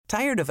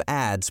Tired of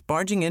ads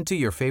barging into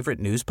your favorite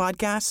news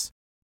podcasts?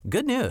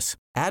 Good news.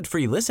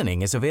 Ad-free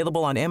listening is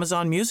available on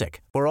Amazon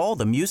Music for all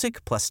the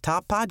music plus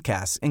top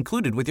podcasts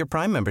included with your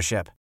Prime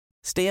membership.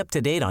 Stay up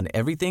to date on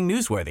everything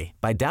newsworthy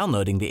by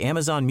downloading the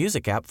Amazon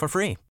Music app for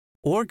free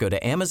or go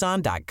to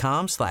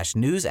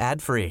amazon.com/news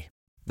ad free.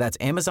 That's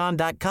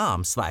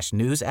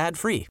amazon.com/news ad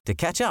free to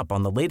catch up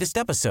on the latest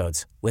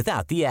episodes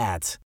without the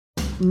ads.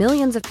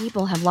 Millions of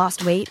people have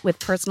lost weight with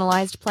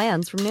personalized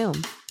plans from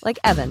Noom. Like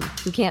Evan,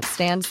 who can't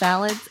stand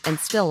salads and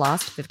still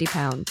lost 50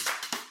 pounds.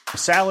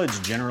 Salads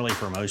generally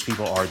for most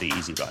people are the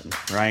easy button,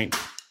 right?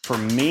 For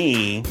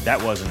me,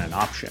 that wasn't an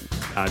option.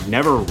 I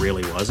never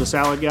really was a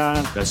salad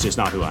guy. That's just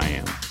not who I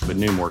am. But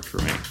Noom worked for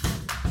me.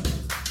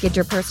 Get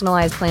your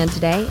personalized plan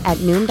today at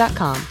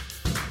Noom.com.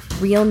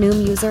 Real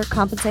Noom user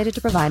compensated to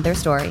provide their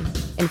story.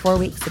 In 4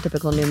 weeks, the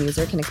typical Noom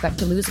user can expect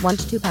to lose 1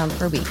 to 2 pounds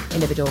per week.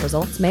 Individual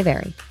results may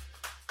vary.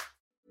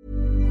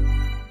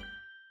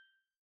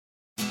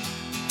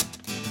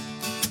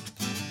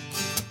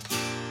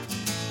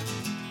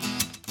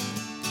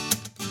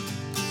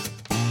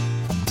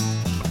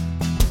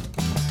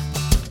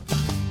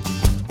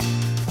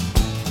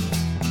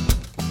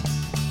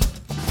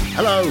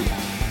 Hello,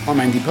 I'm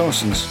Andy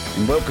Parsons,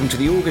 and welcome to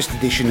the August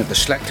edition of the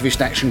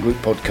Slacktivist Action Group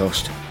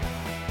podcast.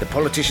 The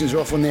politicians are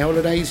off on their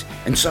holidays,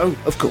 and so,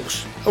 of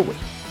course, are we.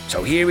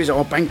 So here is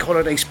our bank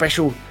holiday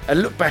special, a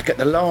look back at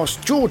the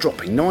last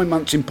jaw-dropping 9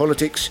 months in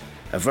politics,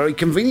 a very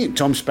convenient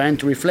time span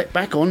to reflect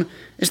back on,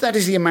 as that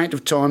is the amount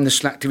of time the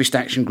Slacktivist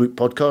Action Group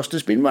podcast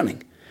has been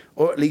running,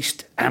 or at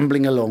least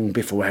ambling along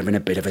before having a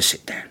bit of a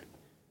sit-down.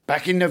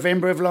 Back in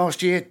November of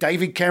last year,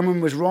 David Cameron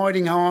was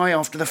riding high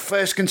after the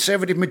first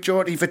Conservative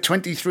majority for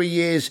 23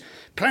 years,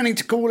 planning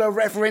to call a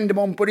referendum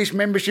on British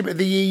membership of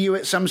the EU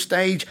at some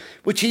stage,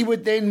 which he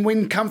would then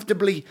win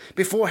comfortably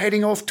before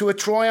heading off to a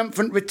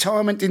triumphant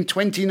retirement in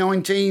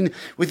 2019,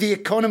 with the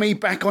economy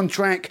back on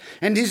track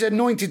and his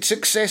anointed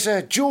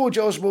successor, George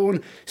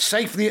Osborne,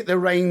 safely at the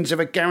reins of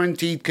a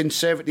guaranteed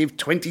Conservative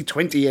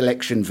 2020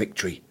 election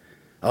victory.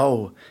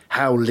 Oh,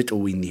 how little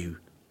we knew.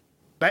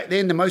 Back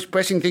then, the most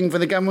pressing thing for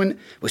the government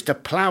was to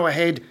plough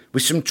ahead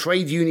with some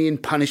trade union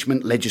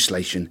punishment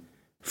legislation.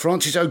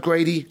 Francis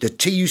O'Grady, the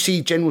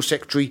TUC General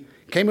Secretary,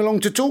 came along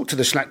to talk to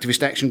the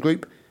Slacktivist Action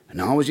Group,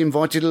 and I was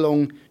invited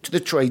along to the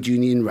trade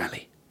union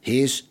rally.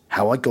 Here's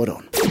how I got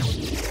on.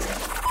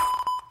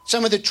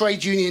 Some of the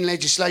trade union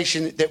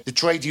legislation that the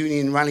trade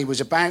union rally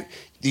was about,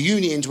 the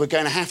unions were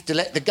going to have to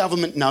let the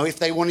government know if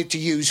they wanted to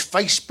use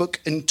Facebook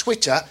and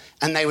Twitter,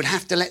 and they would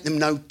have to let them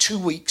know 2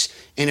 weeks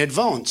in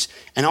advance.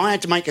 And I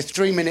had to make a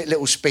 3-minute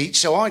little speech,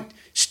 so I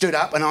stood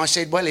up and I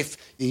said, well, if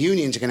the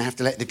unions are going to have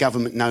to let the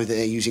government know that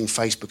they're using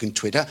Facebook and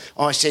Twitter,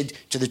 I said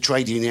to the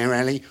trade union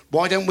rally,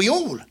 why don't we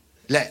all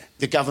let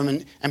the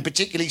government, and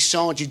particularly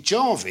Sajid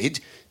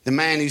Javid, the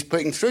man who's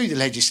putting through the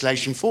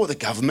legislation for the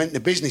government,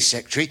 the business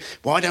secretary,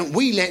 why don't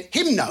we let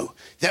him know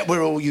that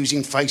we're all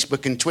using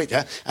Facebook and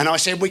Twitter? And I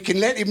said we can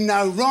let him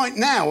know right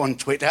now on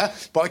Twitter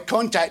by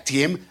contacting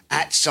him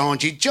at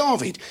Sajid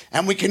Javid.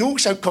 And we can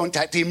also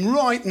contact him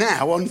right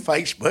now on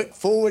Facebook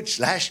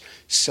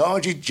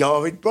 /Sajid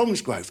Javid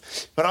Bromsgrove.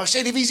 But I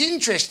said if he's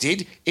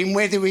interested in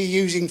whether we're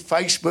using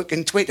Facebook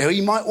and Twitter,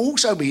 he might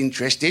also be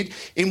interested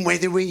in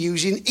whether we're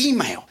using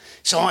email.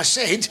 So I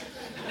said,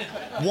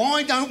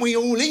 why don't we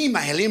all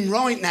email him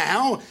right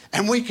now,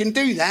 and we can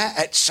do that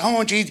at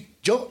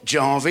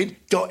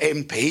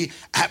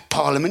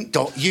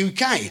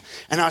sajid.javid.mp@parliament.uk.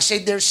 And I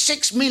said there's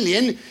 6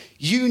 million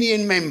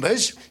union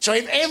members, so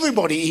if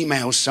everybody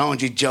emails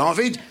Sajid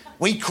Javid,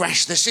 we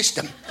crash the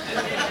system.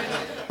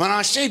 And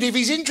I said if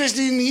he's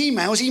interested in the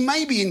emails, he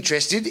may be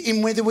interested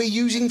in whether we're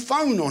using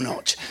phone or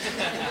not.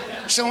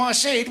 So I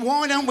said,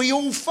 why don't we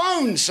all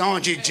phone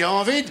Sajid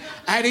Javid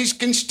at his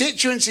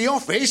constituency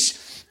office?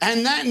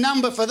 And that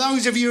number, for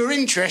those of you who are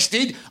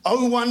interested,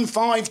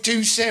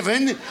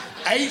 01527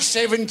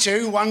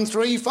 872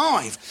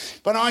 135.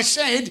 But I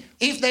said,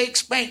 if they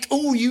expect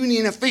all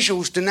union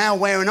officials to now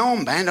wear an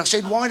armband, I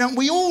said, why don't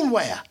we all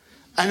wear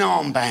an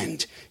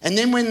armband? And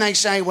then when they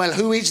say, well,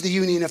 who is the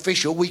union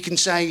official, we can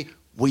say,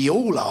 we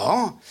all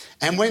are.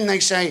 And when they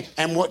say,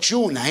 and what's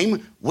your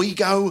name, we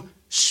go,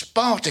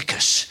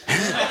 Spartacus.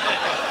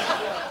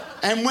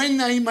 And when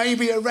they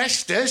maybe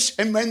arrest us,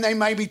 and when they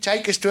maybe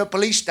take us to a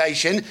police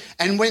station,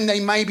 and when they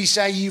maybe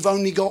say you've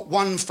only got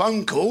one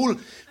phone call,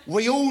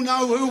 we all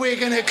know who we're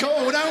going to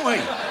call, don't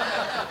we?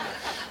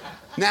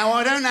 Now,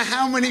 I don't know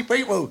how many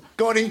people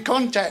got in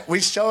contact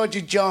with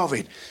Sajid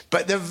Javid,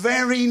 but the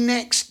very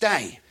next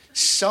day,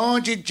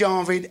 Sajid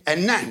Javid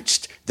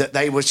announced that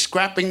they were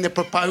scrapping the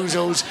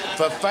proposals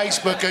for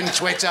Facebook and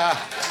Twitter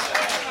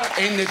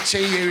in the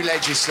TU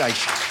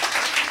legislation.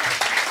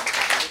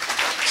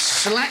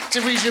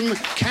 Slacktivism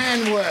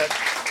can work.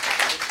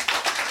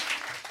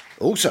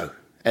 Also,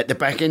 at the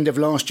back end of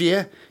last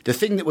year, the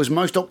thing that was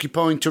most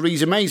occupying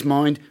Theresa May's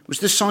mind was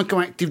the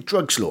psychoactive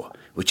drugs law,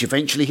 which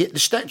eventually hit the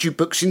statute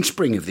books in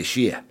spring of this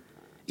year.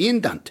 Ian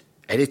Dunt,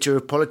 editor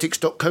of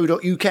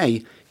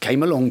politics.co.uk,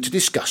 came along to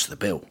discuss the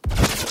bill.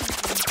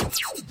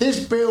 This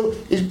bill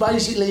is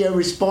basically a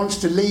response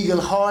to legal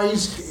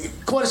highs.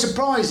 quite a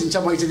surprise in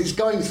some ways that it's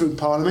going through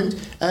Parliament.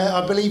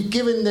 I believe,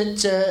 given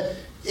that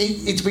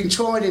it's been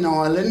tried in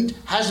Ireland,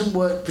 hasn't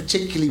worked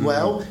particularly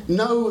well.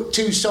 No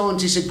two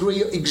scientists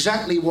agree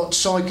exactly what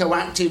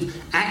psychoactive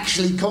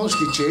actually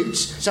constitutes.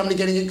 Somebody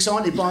getting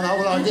excited by the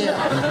whole idea.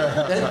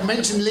 They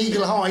mentioned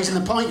legal highs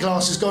and the pint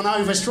glass has gone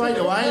over straight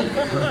away.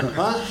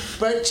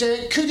 But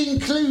could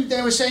include,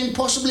 they were saying,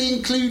 possibly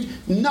include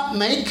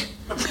nutmeg,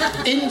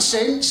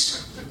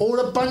 incense, or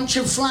a bunch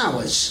of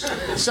flowers.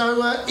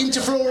 So,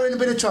 Interflora in a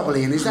bit of trouble,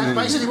 Ian. Is that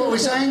basically what we're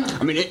saying?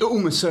 I mean, it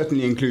almost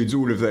certainly includes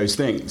all of those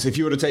things. If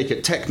you were to take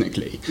it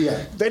technically,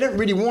 they don't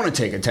really want to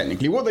take it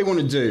technically. What they want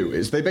to do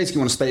is they basically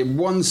want to stay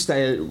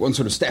one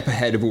sort of step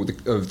ahead of all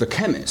of the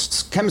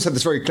chemists. Chemists have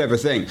this very clever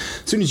thing.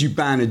 As soon as you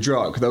ban a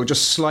drug, they'll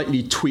just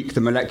slightly tweak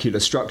the molecular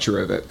structure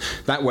of it.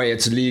 That way,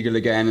 it's legal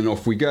again, and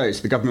off we go.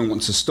 So the government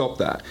wants to stop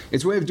that.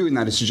 Its way of doing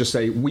that is to just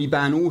say, we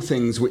ban all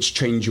things which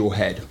change your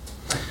head.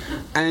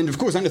 And of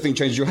course, anything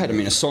changes your head. I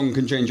mean, a song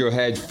can change your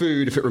head.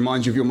 Food, if it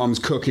reminds you of your mum's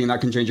cooking, that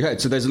can change your head.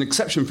 So there's an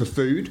exception for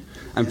food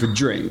and for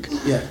drink.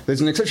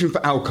 There's an exception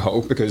for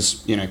alcohol,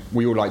 because, you know,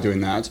 we all like doing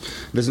that.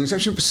 There's an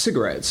exception for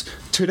cigarettes.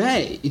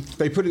 Today,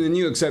 they put in a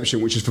new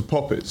exception, which is for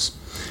poppers.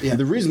 And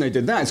the reason they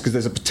did that is because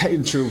there's a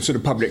potential sort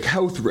of public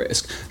health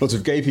risk. Lots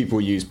of gay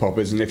people use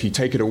poppers, and if you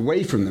take it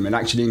away from them, it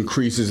actually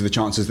increases the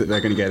chances that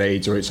they're going to get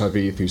AIDS or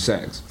HIV through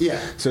sex.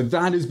 So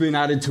that has been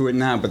added to it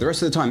now. But the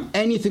rest of the time,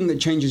 anything that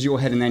changes your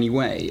head in any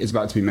way is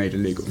about to be made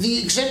illegal.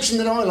 The exception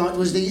that I liked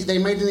was they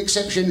made an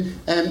exception.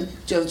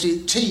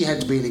 Tea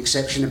had to be an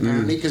exception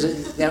apparently,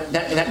 because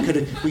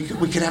that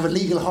we could have a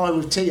legal high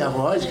with tea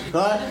otherwise,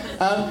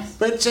 right?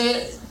 But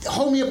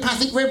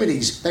homeopathic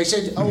remedies, they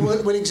said,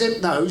 we'll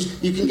exempt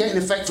those. You can get an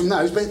effect from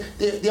those, but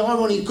the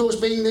irony, of course,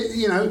 being that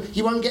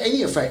you won't get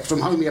any effect from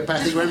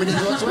homeopathic remedies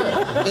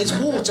whatsoever. It's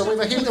water with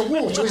a hint of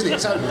water, isn't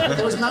it? So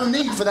there was no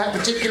need for that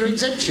particular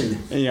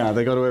exemption. Yeah,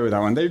 they got away with that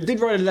one. They did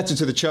write a letter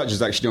to the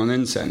churches actually on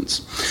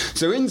incense.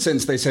 So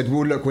incense, they said,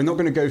 well, look, we're not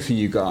going to go for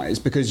you guys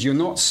because you're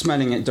not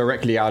smelling it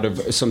directly out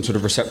of some sort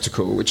of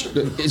receptacle, which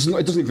it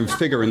doesn't even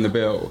figure in the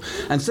bill.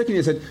 And secondly,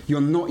 they said,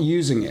 you're not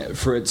using it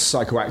for its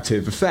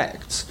psychoactive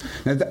effects.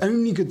 Now, the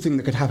only good thing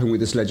that could happen with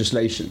this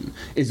legislation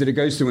is that it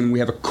goes through and we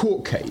have a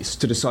court case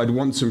to decide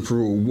once and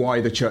for all why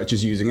the church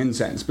is using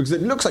incense, because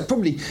it looks like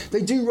probably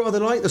they do rather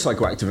like the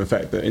psychoactive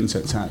effect that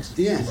incense has.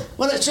 Yeah.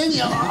 Well, it's only,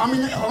 I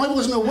mean, I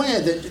wasn't aware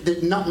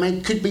that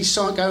nutmeg could be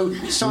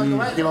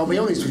psychoactive, I'll be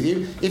honest with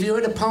you. If you're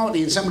at a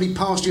party and somebody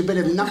passed you a bit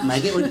of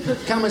nutmeg, it would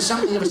come as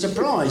something of a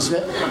surprise.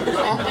 But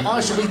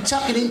I should be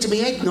tucking into my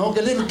eggnog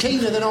a little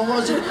keener than I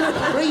was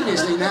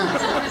previously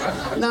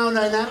now. No.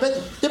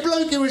 But the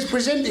bloke who was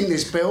presenting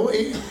this bill,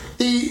 he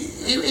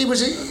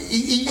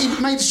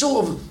made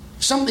sort of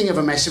something of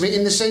a mess of it,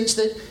 in the sense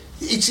that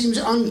it seems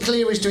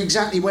unclear as to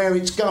exactly where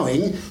it's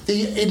going.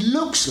 It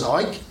looks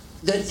like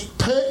the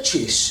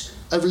purchase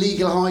of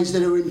legal highs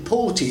that are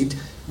imported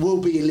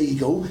will be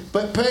illegal,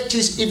 but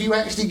purchase, if you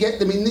actually get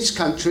them in this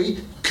country,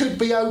 could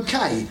be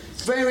okay.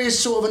 Various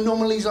sort of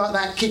anomalies like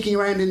that kicking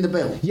around in the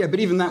bill. Yeah, but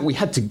even that, we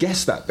had to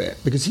guess that bit,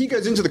 because he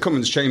goes into the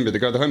Commons chamber, the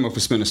Home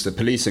Office Minister,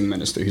 policing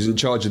minister, who's in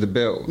charge of the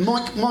bill.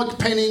 Mike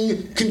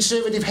Penning,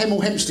 Conservative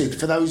Hemel Hempstead,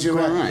 for those who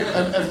are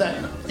of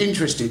that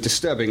interested.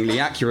 Disturbingly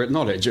accurate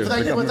knowledge of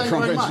the government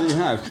convention you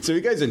have. So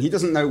he goes in, he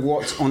doesn't know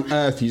what on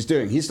earth he's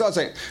doing. He starts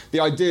saying, the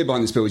idea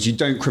behind this bill is you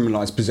don't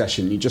criminalise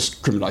possession, you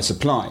just criminalise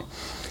supply.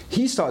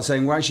 He starts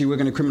saying, well, actually, we're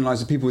going to criminalise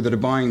the people that are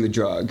buying the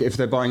drug if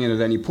they're buying it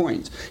at any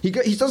point. He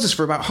does this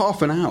for about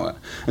half an hour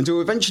until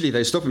eventually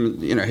they stop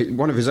him. You know,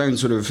 one of his own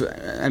sort of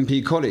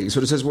MP colleagues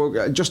sort of says,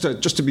 well, just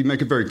to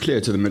make it very clear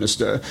to the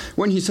minister,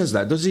 when he says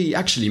that, does he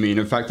actually mean,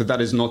 in fact,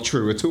 that is not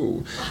true at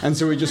all? And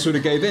so he just sort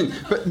of gave in.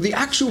 But the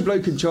actual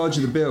bloke in charge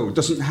of the bill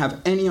doesn't have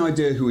any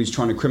idea who he's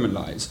trying to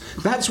criminalise.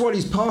 That's why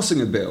he's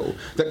passing a bill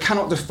that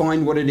cannot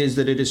define what it is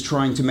that it is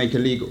trying to make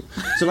illegal.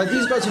 So, like,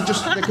 these guys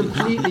they're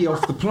completely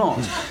off the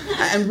plot.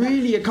 And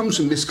really it comes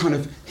from this kind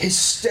of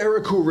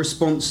hysterical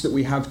response that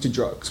we have to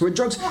drugs. Where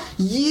drugs,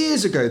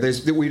 years ago,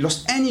 that we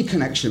lost any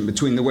connection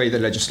between the way the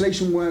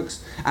legislation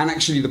works and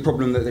actually the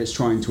problem that it's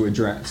trying to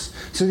address.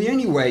 So the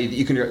only way that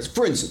you can address,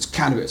 for instance,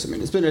 cannabis, I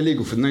mean, it's been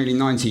illegal for nearly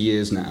 90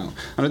 years now,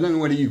 and I don't know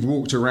whether you've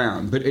walked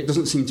around, but it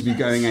doesn't seem to be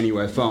going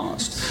anywhere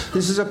fast.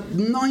 This is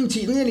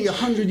nearly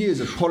 100 years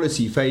of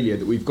policy failure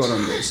that we've got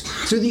on this.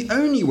 So the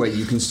only way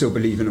you can still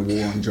believe in a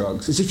war on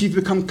drugs is if you've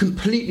become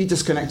completely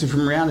disconnected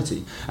from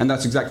reality, and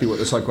that's exactly what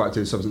the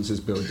Psychoactive Substances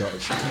Bill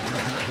does.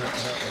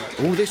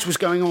 All this was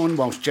going on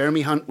whilst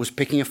Jeremy Hunt was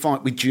picking a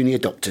fight with junior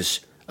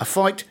doctors. A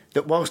fight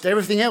that, whilst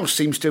everything else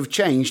seems to have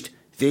changed,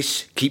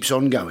 this keeps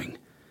on going.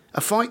 A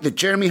fight that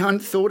Jeremy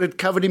Hunt thought had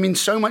covered him in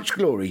so much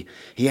glory,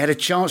 he had a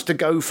chance to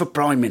go for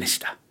Prime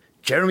Minister.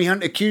 Jeremy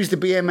Hunt accused the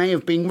BMA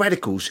of being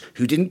radicals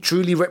who didn't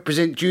truly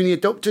represent junior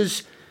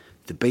doctors.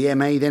 The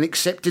BMA then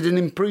accepted an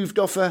improved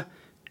offer,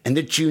 and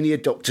the junior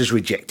doctors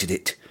rejected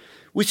it.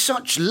 With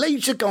such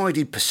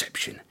laser-guided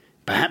perception,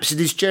 perhaps it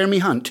is Jeremy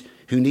Hunt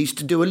who needs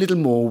to do a little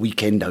more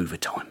weekend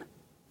overtime.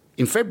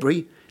 In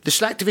February, the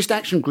Slacktivist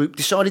Action Group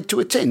decided to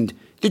attend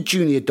the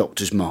Junior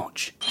Doctors'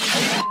 March.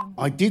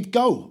 I did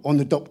go on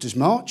the doctor's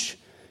march,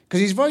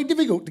 because it's very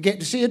difficult to get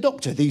to see a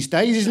doctor these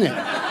days, isn't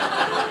it?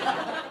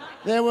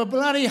 There were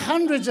bloody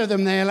hundreds of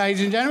them there,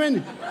 ladies and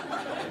gentlemen.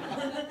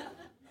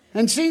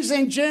 And since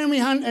then, Jeremy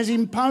Hunt has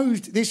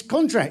imposed this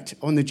contract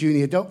on the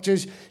junior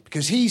doctors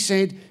because he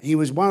said he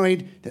was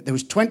worried that there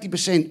was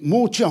 20%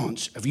 more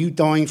chance of you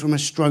dying from a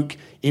stroke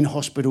in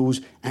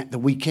hospitals at the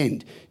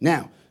weekend.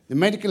 Now, the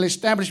medical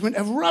establishment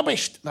have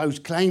rubbished those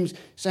claims,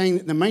 saying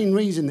that the main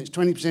reason that's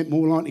 20%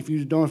 more likely for you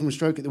to die from a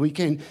stroke at the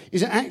weekend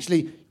is it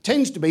actually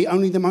tends to be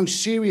only the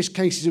most serious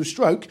cases of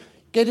stroke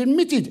get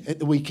admitted at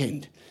the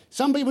weekend.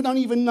 Some people don't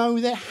even know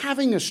they're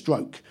having a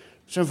stroke.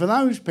 So for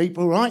those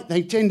people, right,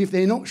 they tend, if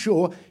they're not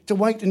sure, to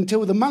wait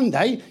until the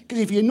Monday, because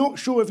if you're not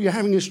sure if you're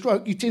having a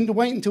stroke, you tend to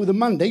wait until the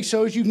Monday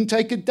so as you can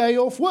take a day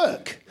off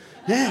work.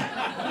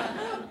 Yeah.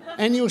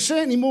 And you're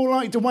certainly more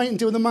likely to wait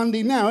until the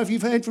Monday now if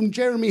you've heard from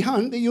Jeremy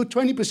Hunt that you're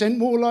 20%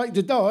 more likely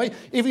to die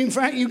if, in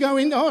fact, you go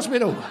into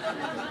hospital.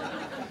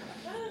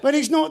 But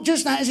it's not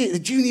just that, is it? The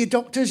junior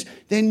doctors,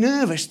 they're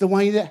nervous the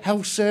way that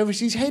health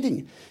service is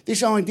heading.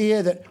 This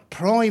idea that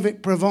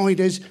private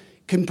providers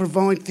can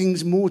provide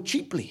things more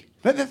cheaply.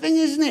 But the thing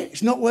is, isn't it?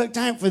 It's not worked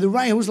out for the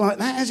rails like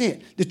that, has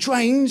it? The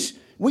trains,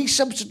 we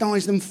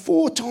subsidise them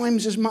 4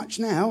 times as much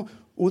now,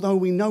 although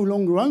we no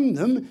longer own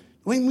them,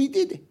 when we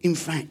did, in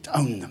fact,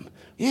 own them.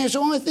 Yeah,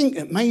 so I think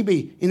that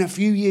maybe in a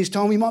few years'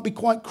 time we might be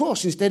quite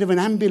cross. Instead of an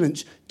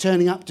ambulance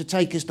turning up to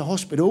take us to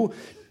hospital,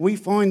 we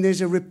find there's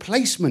a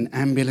replacement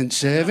ambulance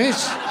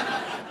service.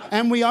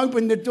 And we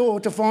open the door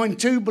to find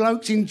 2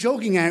 blokes in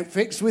jogging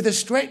outfits with a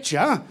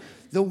stretcher,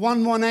 the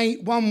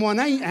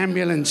 118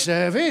 ambulance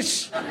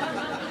service.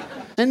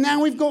 And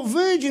now we've got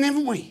Virgin,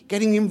 haven't we?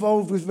 Getting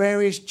involved with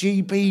various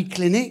GP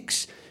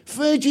clinics.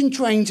 Virgin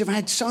Trains have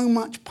had so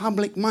much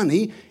public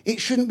money,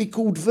 it shouldn't be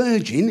called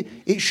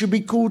Virgin, it should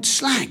be called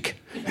Slack.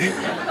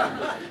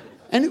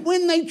 And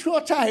when they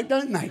trot out,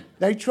 don't they?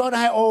 They trot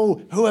out,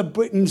 who are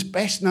Britain's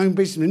best-known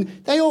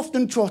businessmen. They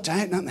often trot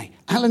out, don't they?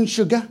 Alan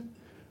Sugar,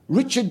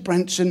 Richard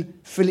Branson,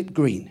 Philip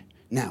Green.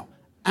 Now,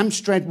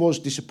 Amstrad was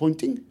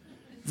disappointing.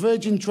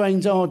 Virgin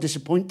Trains are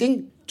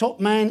disappointing. Top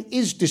Man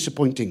is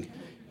disappointing.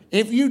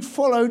 If you'd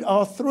followed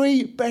our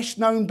 3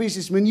 best-known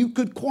businessmen, you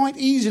could quite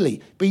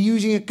easily be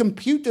using a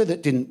computer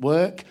that didn't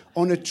work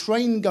on a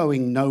train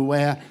going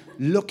nowhere,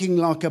 looking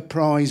like a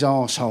prize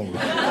arsehole.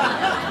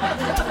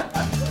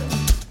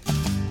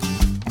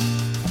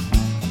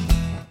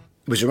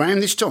 It was around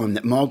this time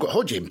that Margaret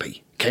Hodge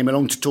MP came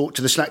along to talk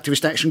to the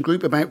Slacktivist Action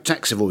Group about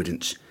tax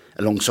avoidance,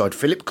 alongside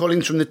Philip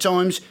Collins from The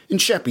Times and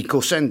Shappy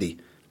Khorsandi.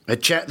 A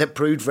chat that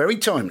proved very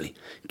timely,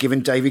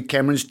 given David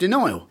Cameron's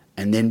denial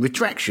and then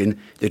retraction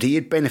that he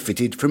had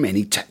benefited from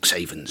any tax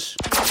havens.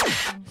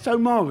 So,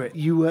 Margaret,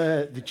 you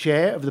were the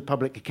chair of the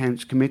Public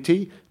Accounts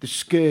Committee, the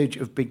scourge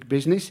of big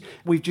business.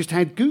 We've just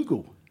had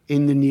Google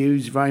in the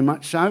news, very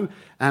much so.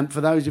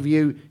 For those of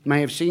you who may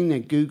have seen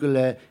that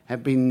Google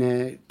have been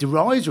a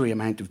derisory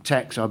amount of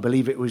tax, I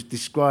believe it was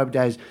described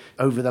as,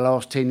 over the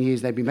last 10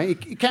 years they've been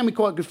making. It can be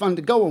quite good fun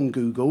to go on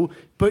Google,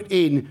 put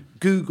in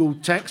Google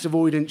Tax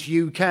Avoidance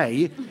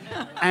UK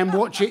and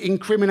watch it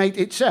incriminate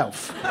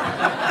itself.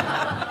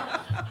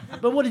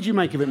 But what did you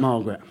make of it,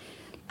 Margaret?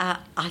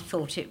 I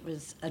thought it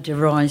was a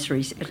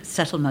derisory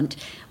settlement.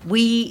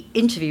 We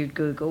interviewed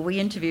Google. We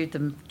interviewed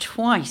them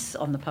twice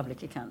on the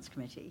Public Accounts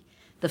Committee.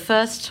 The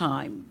first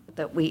time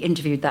that we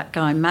interviewed that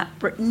guy, Matt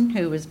Britton,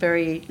 who was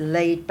very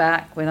laid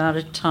back, without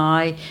a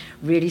tie,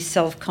 really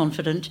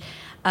self-confident,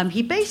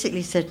 he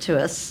basically said to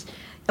us,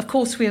 of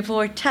course we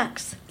avoid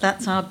tax.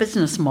 That's our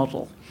business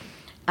model.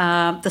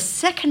 The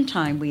second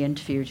time we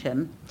interviewed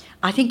him,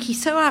 I think he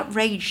so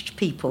outraged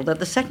people that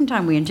the second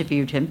time we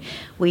interviewed him,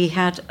 we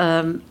had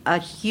a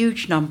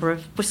huge number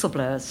of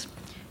whistleblowers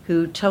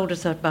who told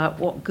us about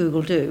what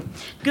Google do.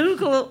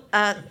 Google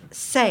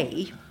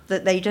say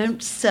that they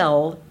don't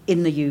sell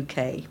in the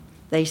UK.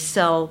 They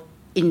sell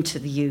into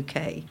the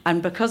UK.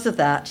 And because of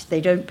that, they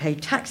don't pay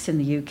tax in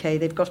the UK.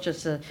 They've got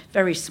just a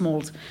very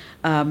small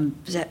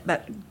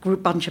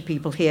bunch of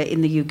people here in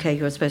the UK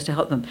who are supposed to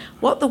help them.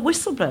 What the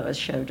whistleblowers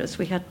showed us,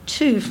 we had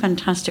 2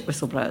 fantastic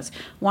whistleblowers.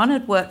 One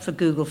had worked for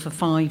Google for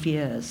 5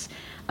 years.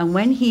 And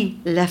when he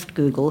left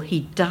Google,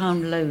 he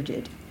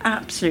downloaded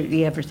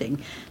absolutely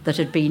everything that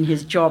had been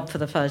his job for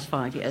the first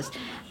 5 years.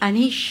 And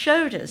he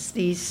showed us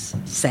these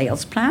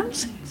sales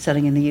plans,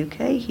 selling in the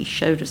UK. He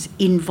showed us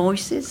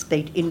invoices,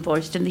 they'd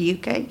invoiced in the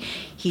UK.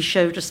 He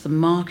showed us the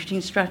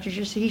marketing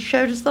strategies. He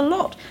showed us the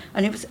lot.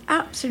 And it was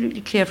absolutely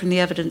clear from the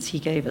evidence he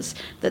gave us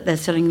that they're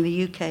selling in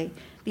the UK.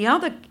 The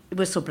other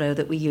whistleblower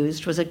that we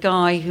used was a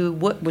guy who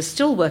was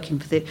still working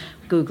for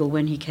Google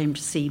when he came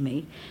to see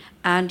me.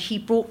 And he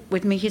brought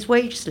with me his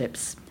wage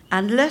slips.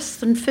 And less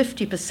than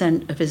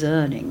 50% of his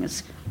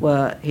earnings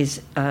were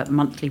his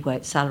monthly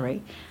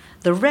salary.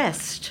 The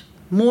rest,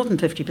 more than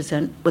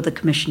 50%, were the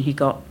commission he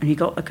got, and he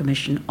got a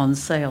commission on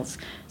sales.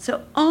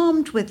 So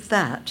armed with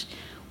that,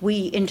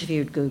 we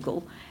interviewed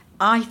Google.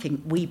 I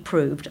think we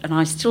proved, and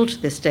I still to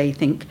this day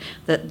think,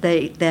 that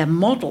their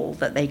model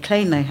that they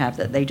claim they have,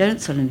 that they don't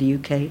sell in the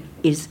UK,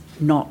 is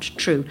not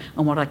true.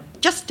 And what I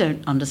just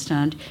don't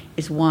understand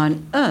is why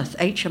on earth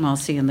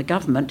HMRC and the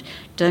government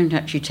don't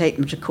actually take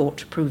them to court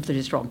to prove that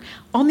it's wrong.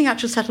 On the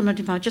actual settlement,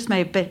 if I just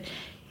made a bit,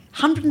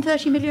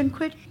 130 million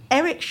quid.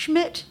 Eric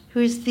Schmidt, who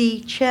is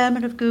the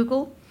chairman of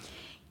Google,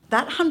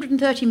 that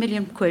 130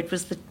 million quid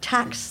was the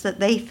tax that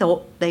they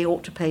thought they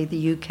ought to pay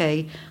the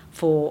UK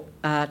for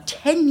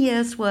 10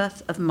 years'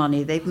 worth of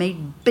money. They've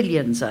made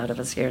billions out of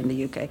us here in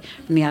the UK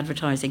from the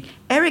advertising.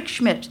 Eric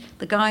Schmidt,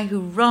 the guy who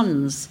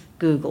runs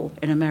Google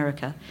in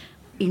America,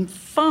 in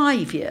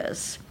 5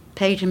 years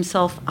paid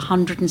himself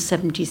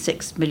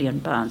 £176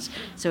 million.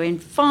 So in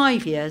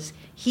 5 years,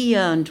 he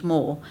earned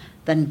more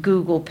than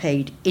Google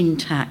paid in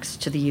tax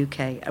to the UK.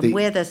 And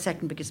we're their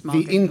second biggest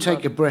market. The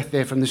intake of breath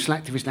there from the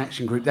Slacktivist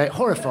Action Group, they're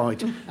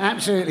horrified,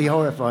 absolutely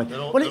horrified.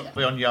 They'll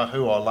be on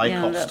Yahoo or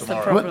Lycos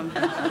tomorrow.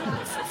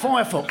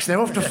 Firefox, they're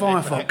off to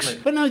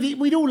Firefox. But no,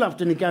 we'd all love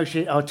to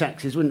negotiate our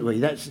taxes, wouldn't we?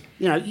 That's,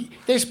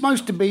 they're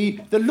supposed to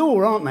be the law,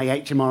 aren't they,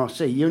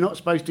 HMRC? You're not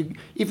supposed to,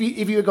 if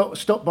you got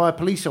stopped by a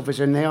police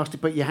officer and they asked to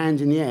put your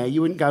hands in the air,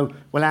 you wouldn't go,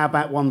 well, how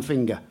about one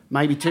finger?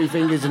 Maybe two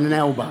fingers and an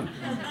elbow.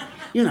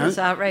 It's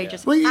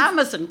outrageous. Well,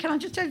 Amazon, can I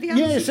just tell you the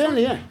Amazon? Yeah,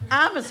 certainly, yeah.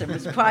 Amazon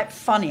was quite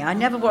funny. I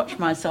never watched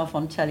myself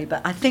on telly,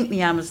 but I think the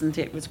Amazon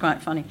bit was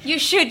quite funny. You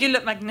should. You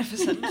look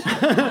magnificent.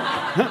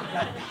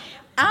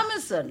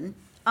 Amazon,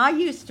 I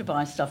used to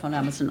buy stuff on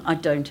Amazon. I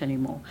don't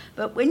anymore.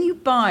 But when you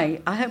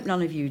buy, I hope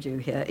none of you do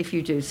here. If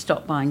you do,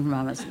 stop buying from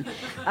Amazon.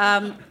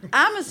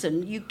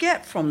 Amazon, you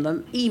get from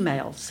them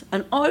emails.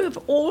 And all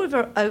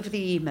over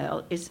the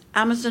email is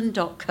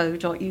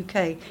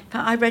amazon.co.uk.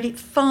 I read it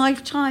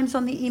 5 times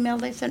on the email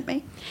they sent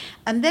me.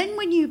 And then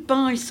when you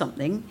buy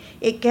something,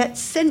 it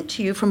gets sent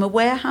to you from a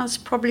warehouse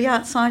probably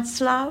outside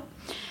Slough.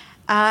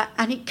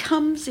 And it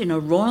comes in a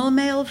Royal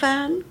Mail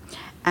van.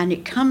 And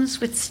it comes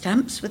with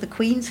stamps with the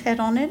Queen's head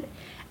on it.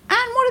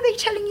 And what are they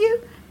telling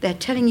you? They're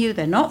telling you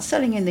they're not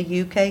selling in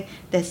the UK,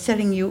 they're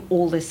selling you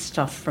all this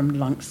stuff from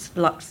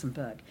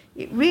Luxembourg.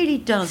 It really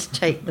does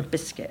take the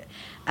biscuit.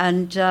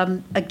 And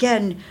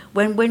again,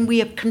 when we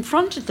have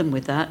confronted them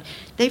with that,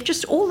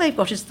 all they've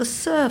got is the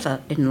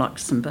server in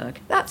Luxembourg.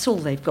 That's all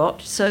they've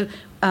got. So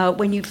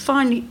when you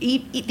finally,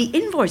 the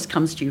invoice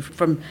comes to you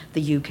from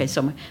the UK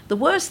somewhere. The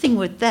worst thing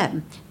with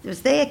them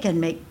is they again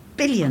make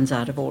billions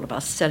out of all of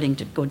us selling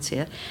goods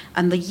here.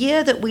 And the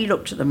year that we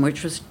looked at them,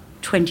 which was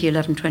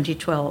 2011,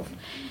 2012,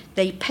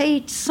 they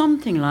paid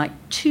something like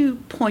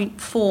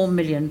 £2.4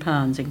 million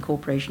in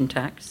corporation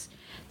tax.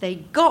 They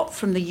got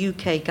from the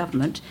UK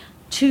government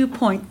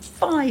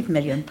 £2.5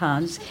 million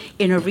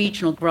in a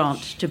regional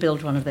grant to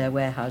build one of their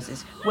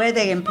warehouses, where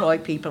they employ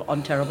people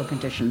on terrible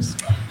conditions.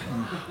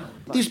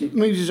 This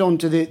moves us on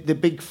to the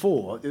big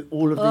four,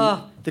 all of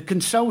the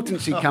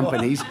consultancy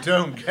companies.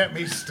 Don't get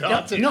me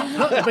started.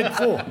 Not the big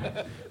four,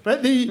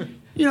 but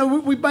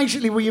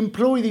we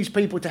employ these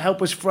people to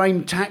help us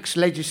frame tax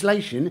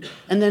legislation,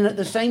 and then at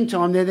the same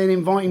time they're then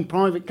inviting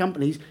private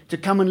companies to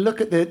come and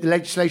look at the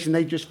legislation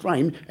they just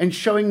framed and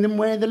showing them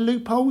where the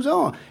loopholes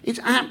are. It's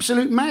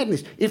absolute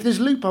madness. If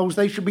there's loopholes,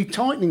 they should be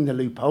tightening the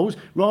loopholes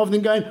rather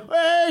than going,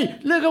 hey,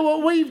 look at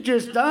what we've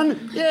just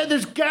done. Yeah,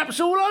 there's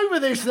gaps all over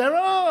this, there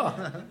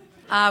are.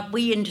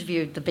 We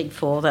interviewed the big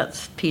four,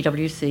 that's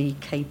PwC,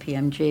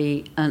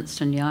 KPMG,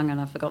 Ernst & Young, and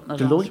I've forgotten the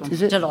last one.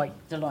 Is it?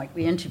 Deloitte.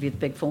 We interviewed the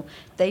big four.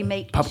 They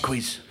make... Pub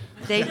quiz.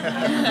 They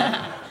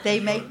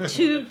make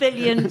 £2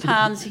 billion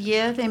a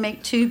year. They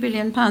make £2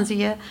 billion a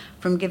year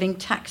from giving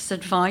tax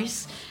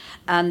advice.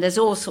 And there's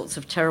all sorts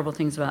of terrible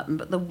things about them.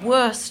 But the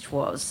worst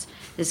was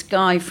this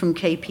guy from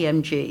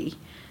KPMG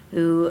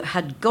who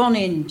had gone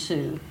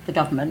into the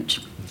government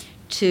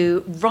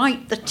to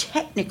write the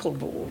technical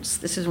rules,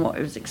 this is what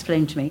it was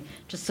explained to me,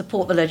 to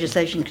support the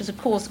legislation, because, of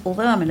course,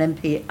 although I'm an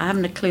MP, I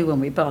haven't a clue when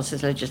we pass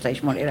this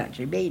legislation what it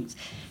actually means.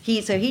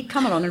 So he'd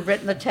come along and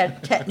written the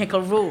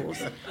technical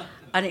rules,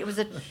 and it was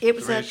a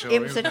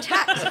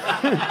tax...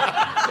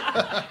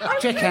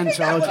 Check hands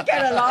hard.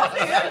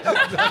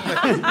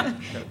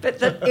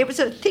 But it was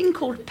a thing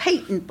called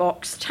patent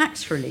box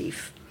tax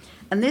relief,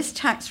 and this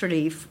tax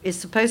relief is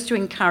supposed to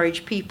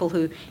encourage people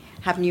who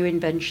have new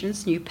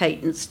inventions, new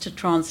patents, to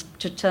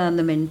turn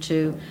them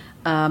into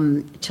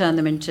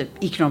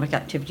economic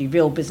activity,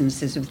 real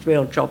businesses with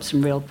real jobs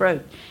and real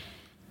growth.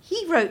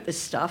 He wrote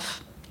this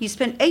stuff. He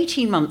spent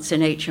 18 months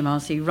in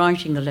HMRC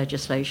writing the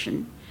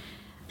legislation.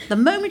 The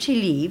moment he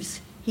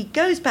leaves, he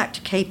goes back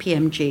to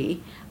KPMG,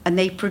 and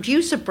they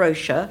produce a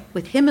brochure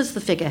with him as the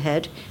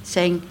figurehead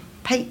saying,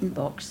 patent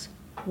box,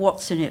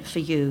 what's in it for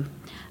you?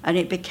 And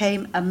it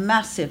became a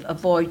massive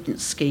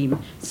avoidance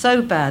scheme,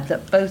 so bad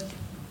that both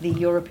the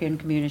European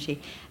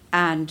community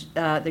and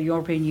the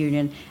European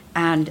Union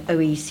and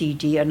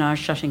OECD are now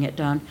shutting it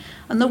down.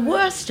 And the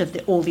worst of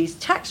all these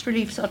tax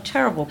reliefs are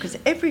terrible, because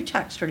every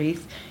tax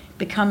relief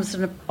becomes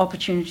an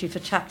opportunity for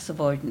tax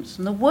avoidance.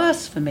 And the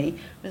worst for me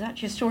was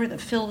actually a story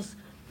that Phil's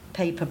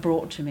paper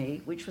brought to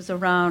me, which was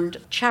around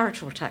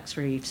charitable tax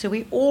relief. So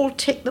we all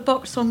tick the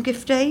box on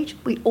gift aid.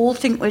 We all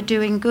think we're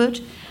doing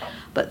good.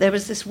 But there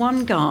was this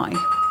one guy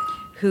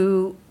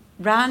who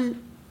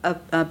ran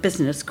a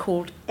business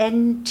called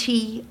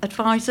NT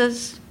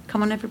Advisors.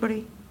 Come on,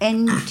 everybody.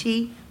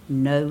 NT,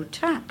 no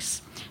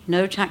tax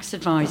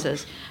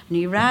advisors. And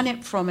he ran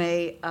it from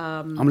a...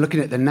 I'm looking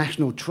at the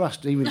National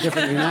Trust even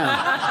differently now.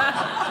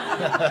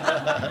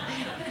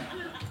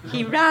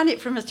 He ran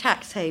it from a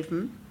tax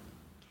haven,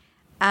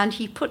 and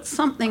he put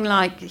something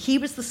like... He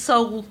was the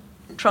sole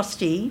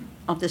trustee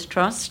of this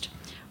trust,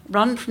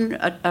 run from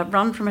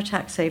a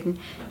tax haven.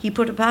 He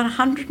put about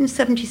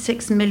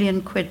 176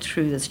 million quid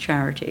through this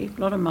charity,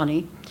 a lot of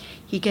money.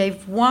 He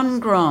gave one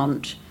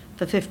grant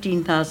for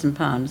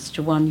 £15,000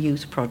 to one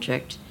youth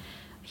project.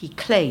 He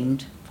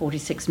claimed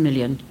 46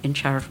 million in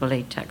charitable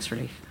aid tax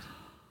relief.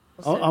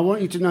 I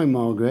want you to know,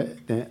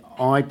 Margaret, that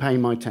I pay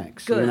my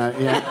tax. Good. You know,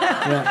 yeah.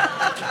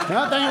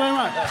 No, thank you very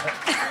much.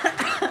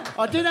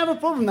 I did have a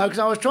problem though, because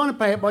I was trying to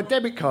pay it by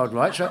debit card,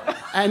 right? So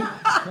and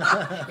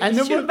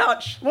too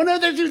much. Well, no,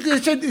 they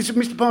said,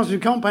 Mr. Parsons, you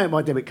can't pay it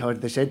by debit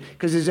card. They said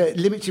because there's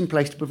limits in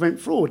place to prevent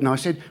fraud. And I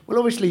said, well,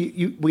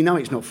 obviously we know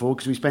it's not fraud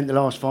because we spent the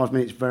last 5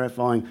 minutes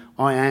verifying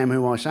I am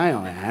who I say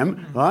I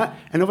am, right?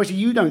 And obviously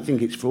you don't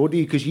think it's fraud, do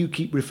you? Because you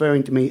keep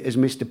referring to me as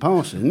Mr.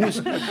 Parsons.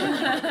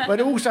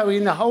 But also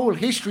in the whole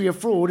history of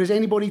fraud, has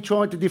anybody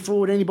tried to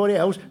defraud anybody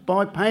else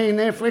by paying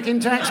their frickin'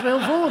 tax bill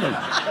for them?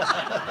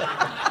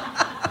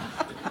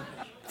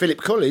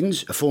 Philip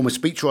Collins, a former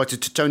speechwriter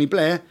to Tony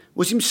Blair,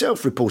 was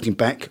himself reporting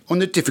back on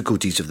the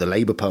difficulties of the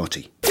Labour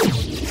Party.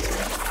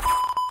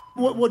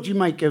 What do you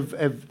make of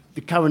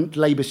the current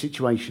Labour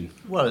situation?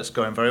 Well, it's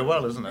going very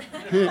well, isn't it?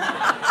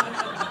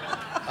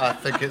 I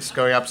think it's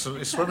going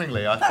absolutely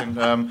swimmingly. I think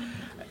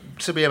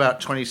to be about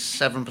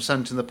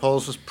 27% in the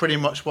polls was pretty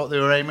much what they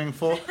were aiming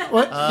for.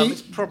 Well,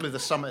 it's probably the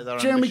summit of their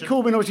Jeremy ambition.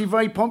 Corbyn, obviously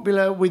very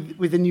popular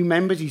with the new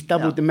members. He's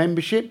doubled the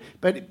membership.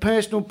 But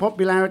personal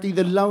popularity,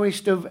 the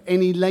lowest of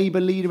any Labour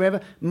leader ever,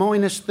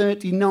 minus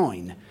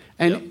 39.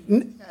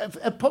 And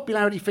a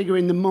popularity figure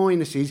in the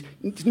minuses,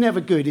 it's never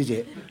good, is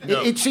it?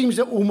 No. It seems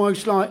that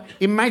almost like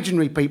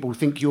imaginary people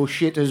think you're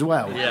shit as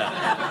well.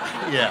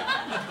 Yeah.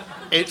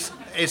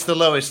 It's the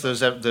lowest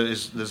there's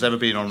ever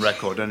been on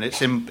record, and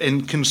it's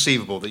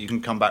inconceivable that you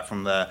can come back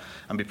from there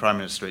and be Prime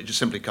Minister. It just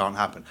simply can't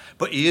happen.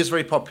 But he is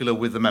very popular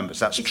with the members.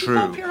 That's true.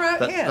 Is he popular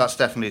out here? That's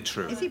definitely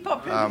true. Is he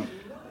popular?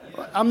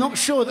 I'm not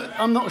sure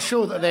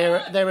that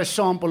they're a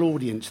sample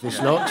audience,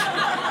 this lot.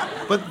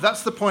 But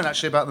that's the point,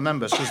 actually, about the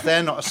members, because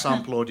they're not a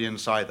sample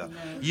audience either.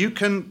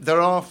 No.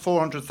 There are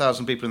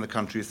 400,000 people in the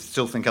country who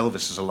still think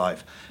Elvis is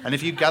alive. And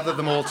if you gather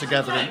them all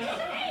together...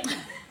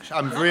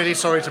 I'm really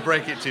sorry to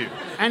break it to you.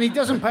 And he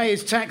doesn't pay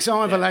his tax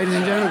either, ladies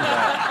and gentlemen.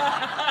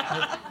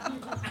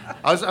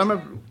 I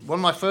remember one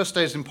of my first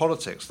days in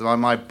politics,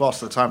 my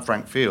boss at the time,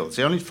 Frank Fields,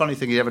 the only funny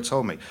thing he ever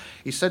told me,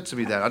 he said to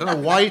me then, I don't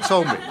know why he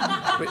told me,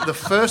 but the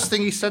first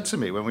thing he said to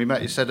me when we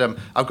met, he said,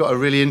 I've got a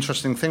really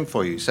interesting thing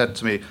for you. He said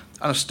to me, and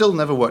I've still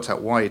never worked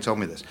out why he told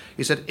me this,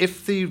 he said,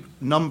 if the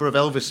number of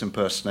Elvis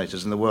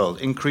impersonators in the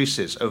world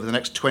increases over the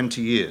next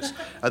 20 years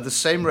at the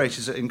same rate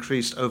as it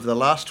increased over the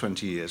last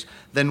 20 years,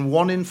 then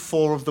 1 in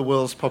 4 of the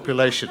world's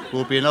population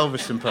will be an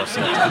Elvis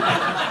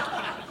impersonator.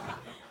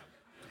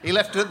 He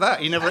left it at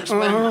that. He never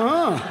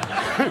explained.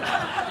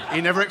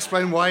 He never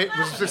explained why it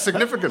was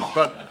significant,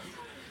 but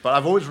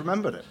I've always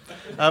remembered it.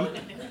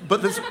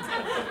 But there's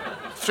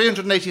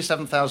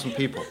 387,000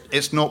 people.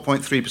 It's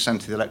 0.3%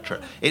 of the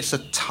electorate. It's a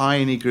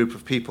tiny group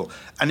of people.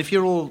 And if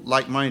you're all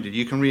like-minded,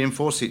 you can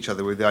reinforce each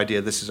other with the idea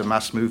this is a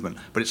mass movement,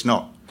 but it's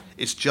not.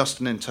 It's just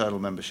an internal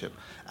membership.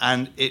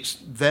 And it's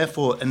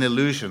therefore an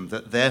illusion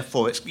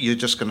that you're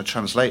just going to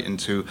translate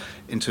into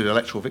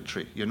electoral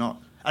victory. You're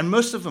not. And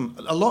most of them,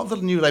 a lot of the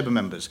new Labour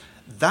members,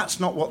 that's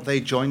not what they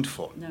joined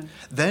for. No.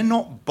 They're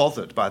not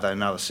bothered by the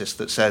analysis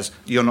that says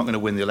you're not going to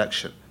win the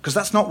election, because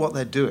that's not what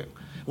they're doing.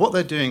 What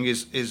they're doing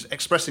is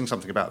expressing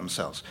something about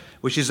themselves,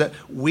 which is that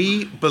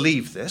we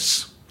believe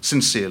this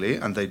sincerely,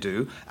 and they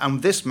do,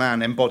 and this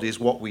man embodies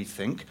what we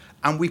think,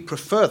 and we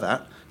prefer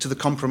that to the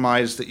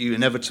compromise that you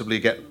inevitably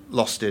get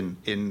lost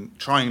in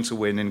trying to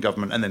win in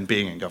government and then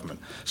being in government.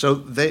 So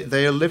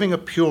they are living a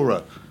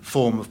purer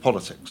form of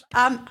politics.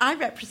 I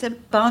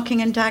represent Barking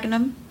and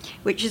Dagenham,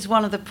 which is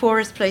one of the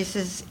poorest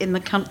places in the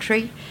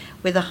country,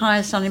 with the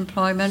highest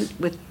unemployment,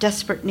 with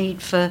desperate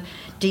need for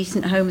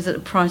decent homes at a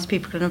price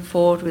people can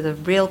afford, with a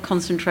real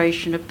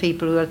concentration of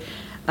people who are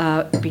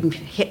been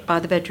hit by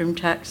the bedroom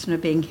tax and are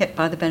being hit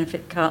by the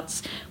benefit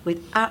cuts,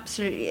 with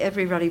absolutely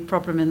every ruddy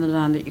problem in the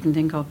land that you can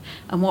think of.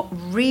 And what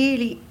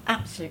really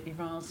absolutely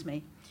riles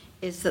me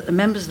is that the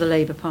members of the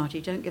Labour Party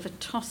don't give a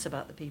toss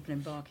about the people in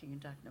Barking and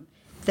Dagenham.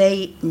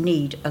 They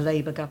need a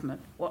Labour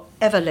government.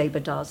 Whatever Labour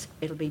does,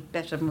 it'll be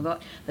better than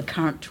what the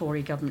current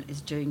Tory government is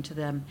doing to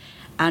them.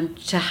 And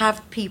to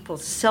have people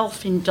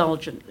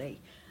self-indulgently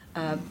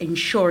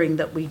ensuring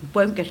that we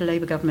won't get a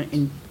Labour government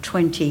in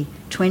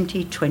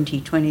 2020,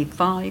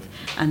 2025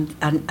 and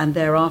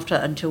thereafter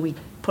until we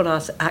put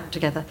our act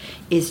together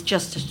is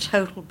just a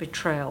total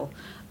betrayal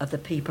of the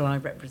people I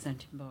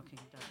represent in Barking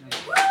and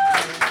Dagenham.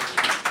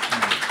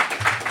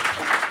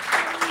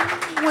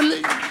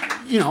 Well,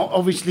 you know,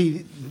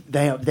 obviously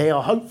they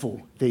are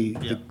hopeful, the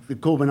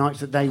Corbynites,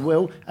 that they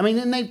will. I mean,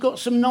 and they've got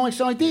some nice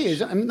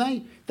ideas. I mean,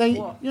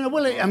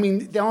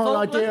 the whole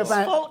idea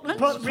about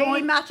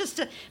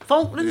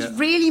Falklands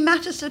really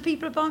matters to the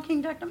people of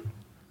Barking, Declan.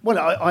 Well,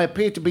 I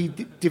appear to be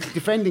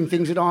defending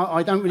things that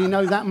I don't really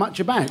know that much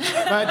about.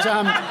 But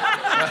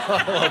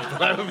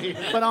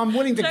but I'm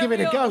willing to give it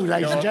a go,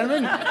 ladies and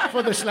gentlemen,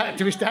 for the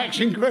Slacktivist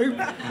Action Group.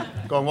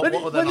 Go on, what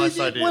were the nice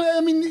ideas? Well,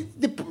 I mean,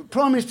 the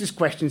Prime Minister's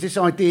questions, this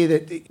idea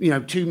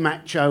that, too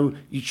macho,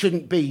 you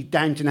shouldn't be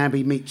Downton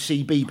Abbey meets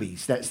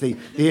CBeebies. That's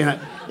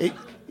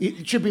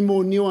it should be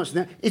more nuanced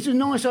than that. It's a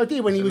nice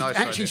idea when he was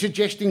actually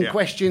suggesting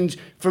questions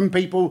from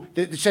people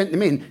that sent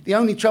them in. The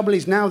only trouble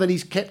is now that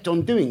he's kept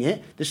on doing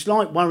it, the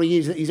slight worry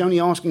is that he's only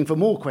asking for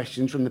more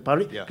questions from the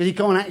public because he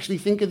can't actually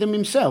think of them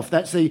himself.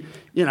 That's and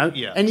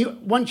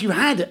once you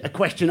had a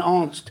question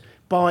asked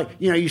by,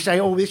 you say,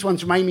 oh, this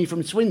one's from Amy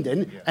from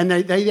Swindon, and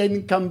they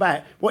then come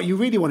back. What you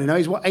really want to know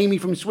is what Amy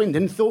from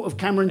Swindon thought of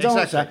Cameron's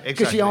answer,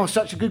 because she asked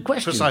such a good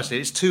question. Precisely.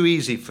 It's too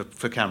easy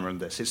for Cameron,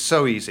 this. It's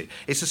so easy.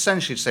 It's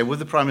essentially to say, would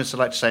the Prime Minister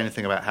like to say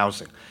anything about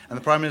housing? And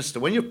the Prime Minister,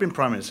 when you've been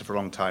Prime Minister for a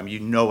long time, you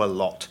know a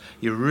lot.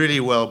 You're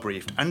really well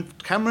briefed.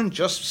 And Cameron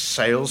just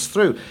sails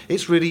through.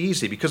 It's really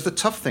easy, because the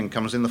tough thing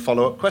comes in the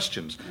follow-up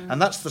questions.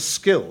 And that's the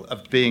skill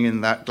of being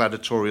in that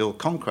gladiatorial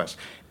conquest.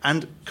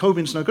 And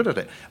Corbyn's no good at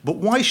it. But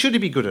why should he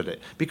be good at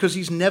it? Because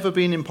he's never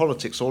been in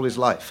politics all his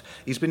life.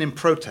 He's been in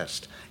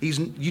protest.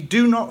 You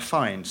do not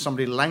find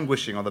somebody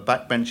languishing on the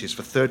backbenches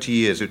for 30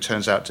 years who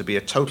turns out to be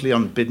a totally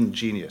unbidden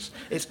genius.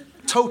 It's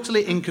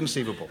totally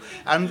inconceivable.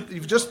 And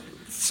you've just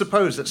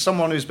supposed that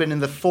someone who's been in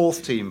the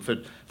fourth team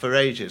for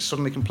ages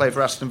suddenly can play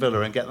for Aston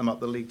Villa and get them up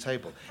the league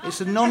table.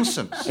 It's a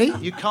nonsense.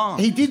 You can't.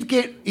 He did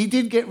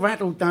get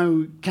rattled,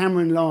 though,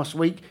 Cameron, last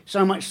week,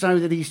 so much so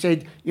that he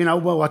said,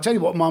 well, I'll tell you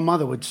what my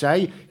mother would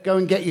say, go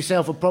and get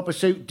yourself a proper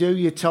suit, do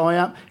your tie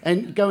up,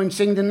 and go and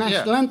sing the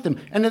national anthem.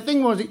 And the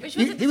thing was,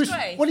 he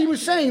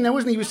was saying, though,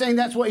 wasn't he? He was saying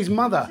that's what his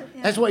mother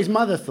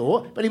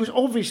thought, but it was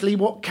obviously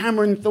what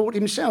Cameron thought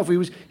himself.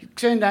 He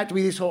turned out to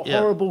be this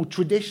horrible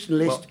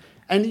traditionalist. Well,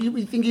 and you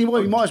were thinking,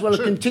 well, you might as well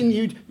have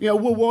continued, well,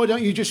 why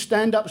don't you just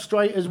stand up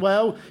straight as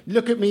well?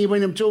 Look at me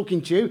when I'm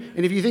talking to you.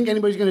 And if you think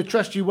anybody's going to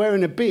trust you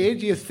wearing a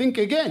beard, you think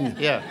again.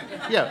 Yeah.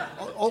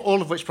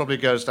 All of which probably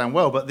goes down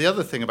well. But the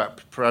other thing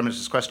about Prime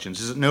Minister's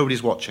questions is that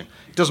nobody's watching.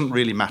 It doesn't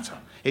really matter.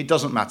 It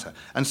doesn't matter.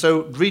 And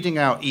so reading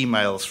out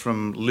emails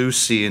from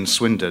Lucy in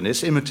Swindon,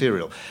 it's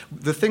immaterial.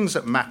 The things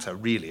that matter,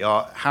 really,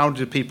 are how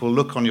do people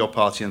look on your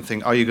party and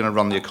think, are you going to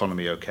run the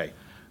economy okay?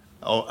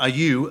 Or are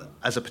you,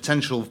 as a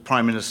potential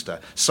Prime Minister,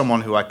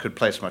 someone who I could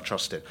place my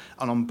trust in?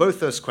 And on both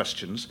those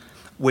questions,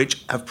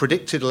 which have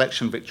predicted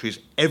election victories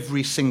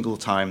every single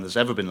time there's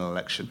ever been an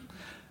election,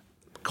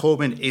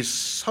 Corbyn is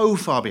so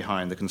far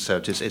behind the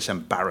Conservatives, it's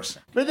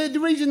embarrassing. But the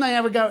reason they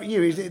have a go at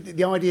you is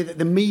the idea that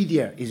the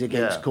media is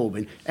against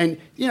Corbyn. And,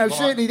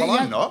 certainly...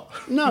 I'm not.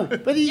 No,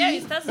 but he... Yeah,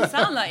 it doesn't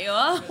sound like you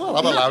are. Well,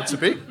 I'm allowed to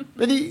be.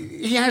 But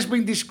he has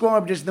been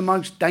described as the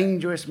most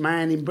dangerous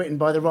man in Britain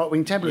by the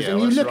right-wing tabloids. Yeah,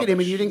 and you look rubbish. at him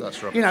and you think,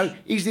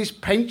 he's this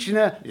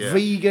pensioner,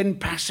 vegan,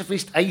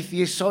 pacifist,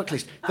 atheist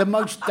cyclist, the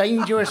most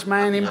dangerous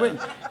man in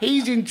Britain.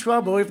 He's in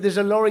trouble if there's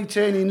a lorry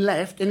turning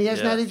left and he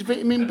hasn't had his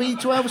vitamin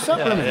B12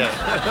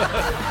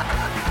 supplement.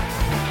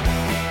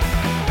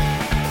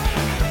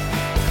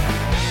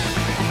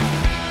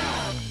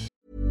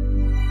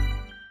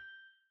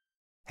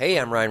 Hey,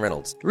 I'm Ryan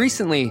Reynolds.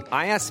 Recently,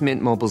 I asked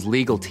Mint Mobile's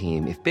legal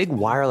team if big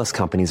wireless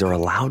companies are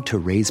allowed to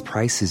raise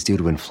prices due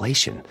to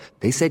inflation.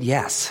 They said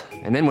yes.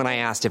 And then when I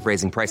asked if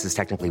raising prices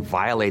technically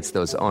violates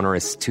those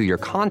onerous 2-year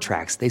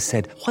contracts, they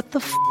said, what the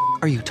f***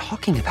 are you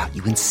talking about,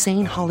 you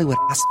insane Hollywood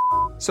ass f-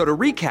 So to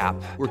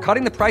recap, we're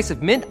cutting the price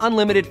of Mint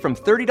Unlimited from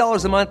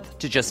 $30 a month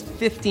to just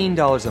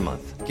 $15 a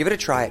month. Give it a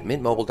try at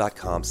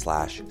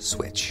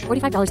mintmobile.com/switch.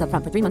 $45 up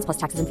front for 3 months plus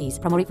taxes and fees.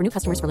 Promo rate for new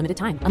customers for limited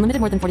time. Unlimited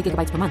more than 40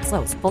 gigabytes per month.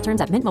 Slows full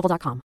terms at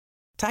mintmobile.com.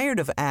 Tired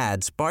of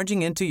ads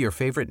barging into your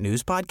favorite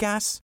news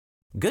podcasts?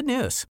 Good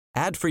news.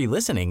 Ad-free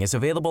listening is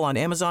available on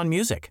Amazon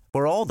Music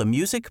for all the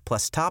music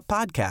plus top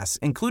podcasts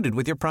included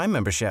with your Prime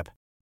membership.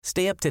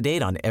 Stay up to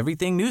date on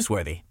everything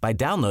newsworthy by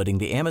downloading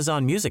the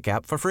Amazon Music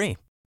app for free.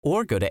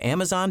 Or go to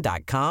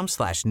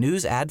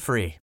amazon.com/news ad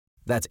free.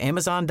 That's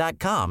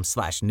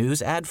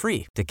amazon.com/news ad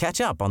free to catch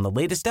up on the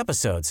latest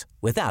episodes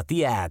without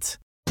the ads.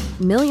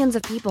 Millions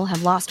of people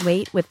have lost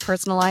weight with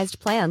personalized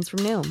plans from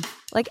Noom.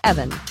 Like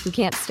Evan, who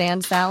can't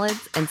stand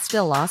salads and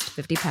still lost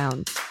 50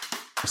 pounds.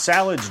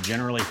 Salads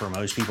generally for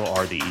most people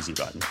are the easy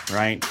button,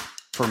 right?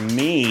 For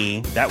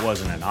me, that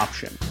wasn't an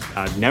option.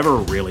 I never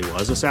really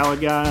was a salad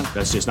guy.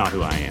 That's just not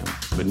who I am.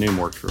 But Noom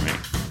worked for me.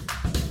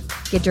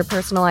 Get your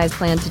personalized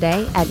plan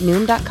today at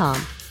Noom.com.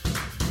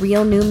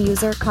 Real Noom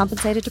user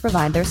compensated to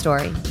provide their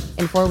story.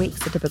 In 4 weeks,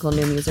 the typical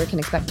Noom user can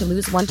expect to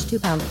lose 1 to 2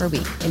 pounds per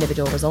week.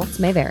 Individual results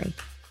may vary.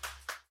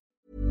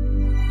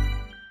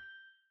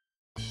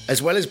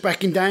 As well as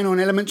backing down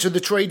on elements of the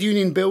trade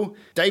union bill,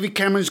 David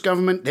Cameron's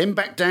government then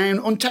backed down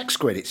on tax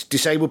credits,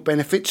 disabled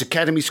benefits,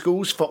 academy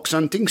schools, fox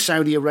hunting,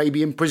 Saudi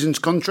Arabian prisons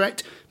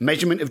contract,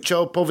 measurement of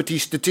child poverty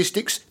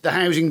statistics, the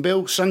housing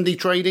bill, Sunday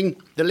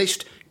trading. The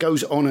list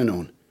goes on and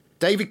on.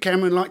 David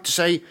Cameron liked to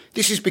say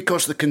this is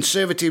because the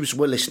Conservatives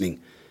were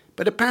listening,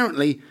 but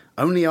apparently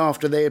only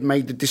after they had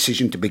made the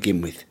decision to begin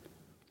with.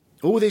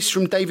 All this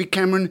from David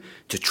Cameron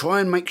to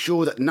try and make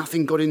sure that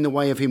nothing got in the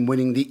way of him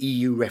winning the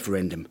EU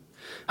referendum.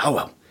 Oh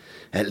well,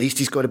 at least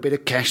he's got a bit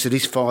of cash that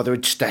his father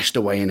had stashed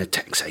away in a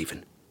tax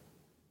haven.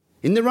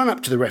 In the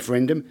run-up to the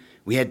referendum,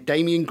 we had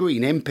Damien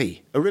Green,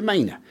 MP, a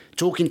Remainer,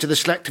 talking to the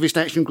Slacktivist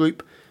Action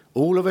Group,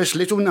 all of us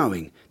little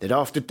knowing that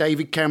after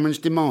David Cameron's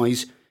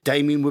demise,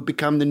 Damien would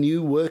become the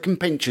new Work and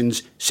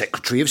Pensions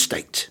Secretary of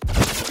State.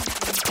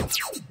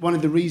 One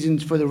of the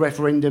reasons for the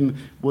referendum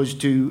was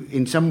to,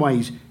 in some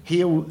ways,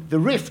 heal the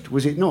rift,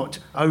 was it not,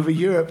 over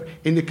Europe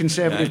in the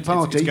Conservative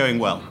Party? It's going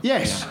well.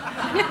 Yes.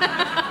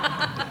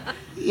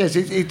 Yes,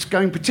 it's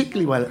going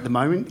particularly well at the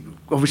moment.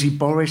 Obviously,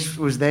 Boris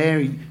was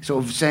there,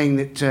 sort of saying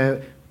that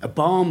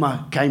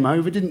Obama came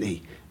over, didn't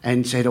he?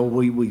 And said,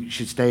 we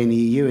should stay in the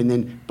EU. And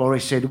then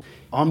Boris said,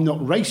 I'm not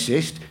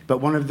racist, but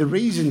one of the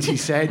reasons he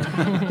said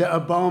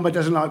that Obama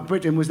doesn't like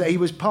Britain was that he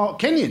was part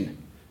Kenyan.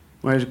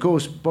 Whereas, of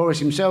course, Boris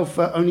himself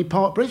only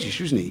part British,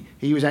 wasn't he?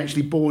 He was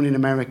actually born in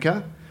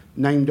America,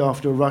 named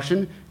after a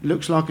Russian,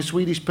 looks like a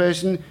Swedish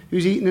person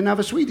who's eaten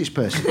another Swedish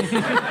person.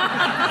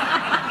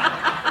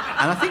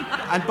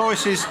 And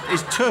Boris is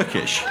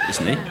Turkish,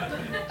 isn't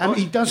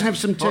he? He does have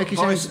some Turkish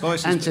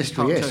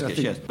ancestry, yes. Turkish,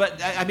 yes.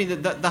 But, I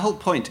mean, the whole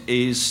point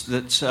is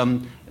that,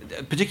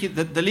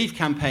 particularly the Leave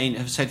campaign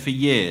have said for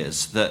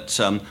years that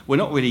we're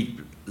not really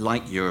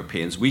like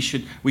Europeans. We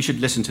should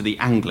listen to the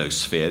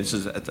Anglosphere. This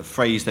is a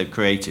phrase they've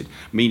created,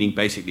 meaning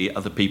basically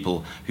other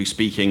people who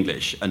speak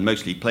English and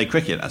mostly play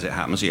cricket, as it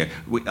happens.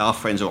 Our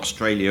friends are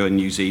Australia and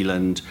New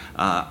Zealand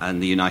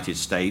and the United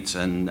States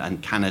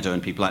and Canada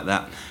and people like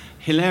that.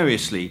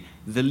 Hilariously,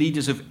 the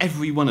leaders of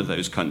every one of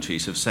those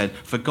countries have said,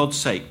 for God's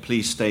sake,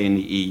 please stay in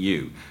the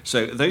EU.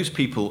 So those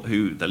people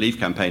who the Leave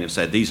campaign have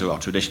said, these are our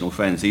traditional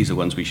friends, these are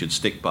ones we should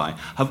stick by,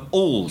 have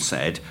all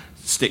said,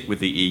 stick with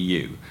the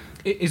EU.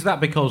 Is that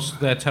because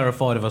they're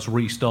terrified of us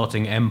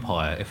restarting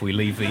empire if we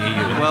leave the EU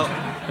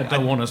and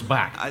don't want us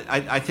back?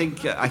 I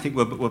think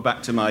we're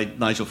back to my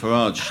Nigel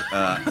Farage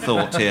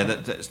thought here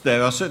that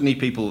there are certainly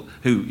people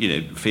who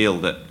feel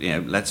that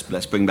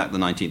let's bring back the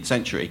 19th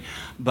century,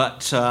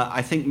 but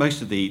I think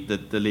most of the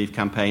Leave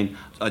campaign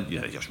are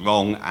just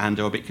wrong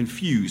and are a bit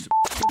confused.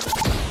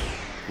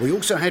 We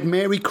also had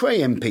Mary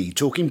Cray MP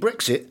talking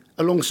Brexit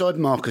alongside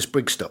Marcus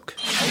Brigstock.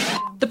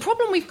 The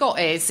problem we've got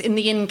is, in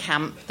the in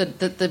camp,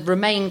 the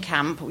Remain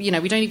camp, we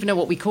don't even know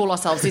what we call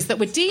ourselves, is that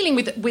we're dealing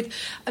with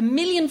a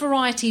million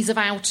varieties of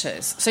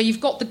outers. So you've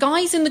got the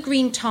guys in the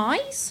green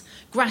ties,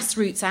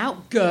 grassroots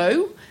out,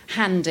 go,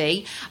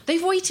 handy.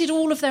 They've waited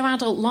all of their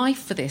adult life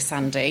for this,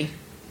 Andy.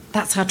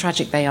 That's how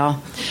tragic they are.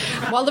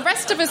 While the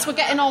rest of us were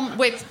getting on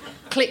with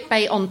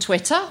clickbait on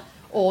Twitter,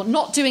 or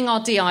not doing our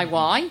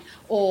DIY,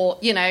 or,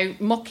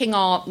 mocking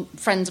our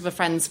friends of a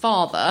friend's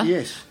father.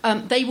 Yes.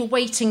 They were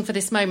waiting for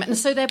this moment. And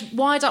so they're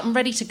wired up and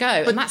ready to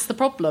go, and that's the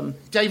problem.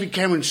 David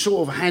Cameron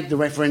sort of had the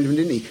referendum,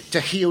 didn't he,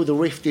 to heal the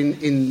rift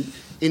in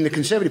the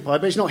Conservative Party,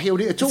 but it's not healed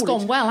it at all. It's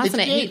gone well,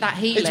 hasn't it? That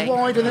healing. It's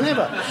wider than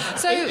ever.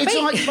 So it's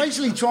like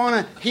basically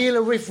trying to heal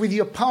a rift with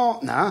your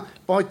partner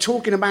by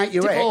talking about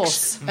your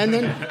divorce. Ex, and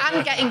then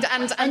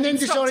and then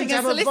deciding to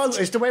have a vote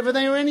as to whether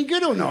they were any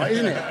good or not,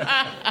 isn't it?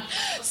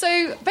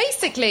 So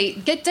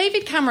basically,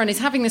 David Cameron is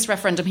having this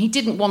referendum. He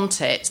didn't want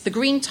it. The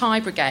Green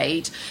Tie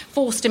Brigade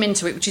forced him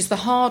into it, which is the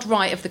hard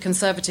right of the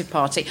Conservative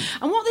Party.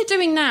 And what they're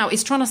doing now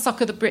is trying to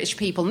sucker the British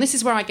people. And this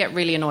is where I get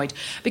really annoyed,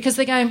 because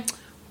they go,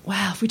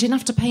 well, if we didn't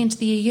have to pay into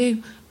the EU,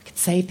 we could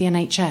save the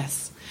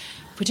NHS.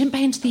 If we didn't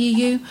pay into the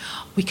EU,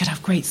 we could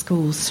have great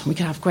schools, we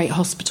could have great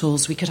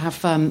hospitals, we could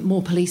have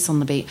more police on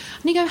the beat.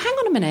 And you go, hang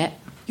on a minute,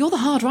 you're the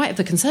hard right of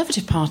the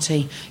Conservative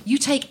Party. You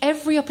take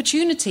every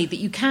opportunity that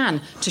you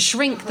can to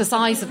shrink the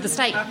size of the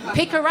state.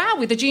 Pick a row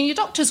with the junior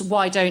doctors,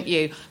 why don't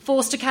you?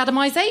 Forced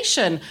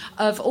academisation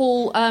of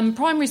all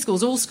primary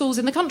schools, all schools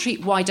in the country,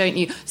 why don't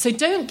you? So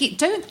don't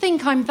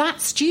think I'm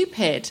that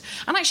stupid.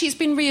 And actually it's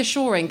been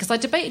reassuring, because I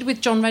debated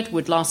with John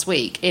Redwood last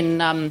week in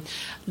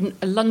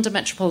London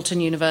Metropolitan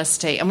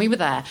University, and we were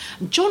there.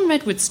 And John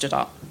Redwood stood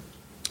up.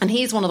 And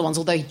he's one of the ones,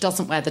 although he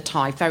doesn't wear the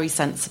tie very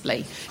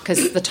sensibly,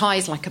 because the tie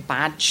is like a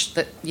badge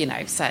that,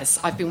 says,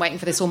 I've been waiting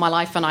for this all my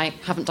life and I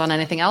haven't done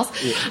anything else.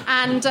 Yeah.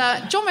 And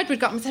John Redwood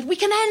got up and said, we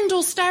can end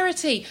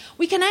austerity.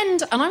 We can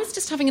end. And I was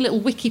just having a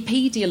little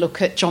Wikipedia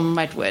look at John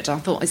Redwood. I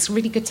thought it's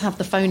really good to have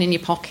the phone in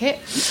your pocket.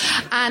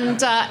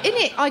 And in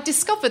it, I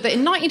discovered that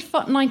in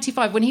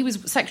 1995, when he was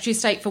Secretary of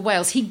State for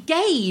Wales, he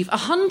gave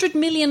 £100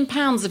 million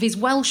of his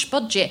Welsh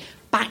budget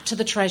back to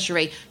the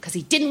Treasury because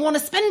he didn't want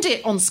to spend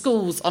it on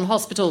schools, on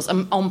hospitals,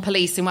 and on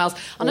police in Wales.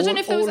 And I don't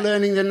know if there was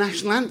learning the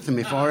national anthem,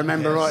 if I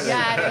remember rightly.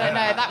 Yeah,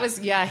 no, that was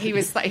he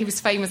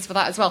was famous for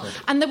that as well.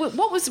 And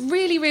what was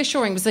really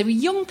reassuring was there were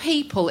young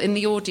people in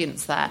the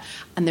audience there,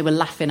 and they were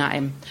laughing at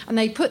him, and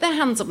they put their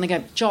hands up and they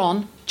go,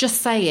 John,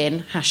 just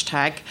saying,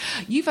 hashtag,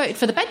 you voted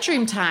for the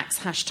bedroom tax,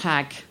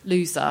 hashtag,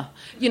 loser.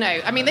 You know,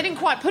 I mean, they didn't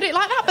quite put it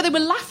like that, but they were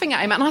laughing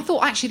at him. And I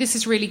thought, actually, this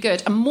is really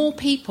good. And more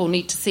people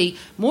need to see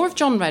more of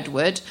John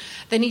Redwood.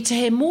 They need to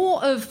hear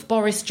more of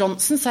Boris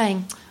Johnson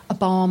saying,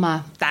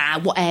 Obama,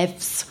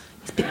 whatevs.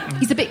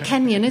 He's a bit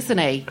Kenyan, isn't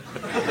he?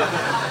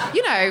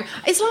 You know,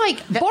 it's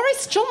like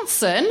Boris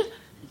Johnson,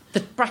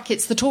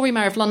 the Tory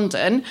Mayor of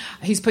London,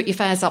 who's put your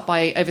fares up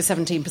by over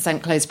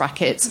 17%, close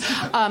brackets.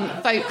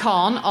 Vote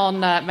Khan on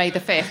May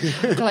the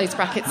 5th, close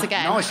brackets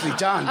again. Nicely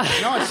done.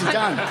 Nicely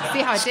done.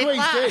 See how I did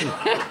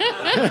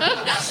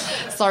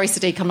that? Sorry,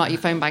 Sadiq, I'm not at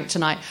your phone bank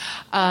tonight.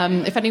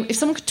 If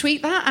someone could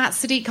tweet that at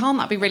Sadiq Khan,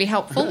 that'd be really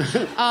helpful.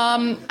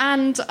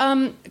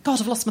 God,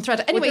 I've lost my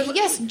thread. Anyway,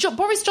 yes,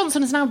 Boris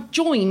Johnson has now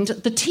joined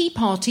the Tea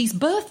Party's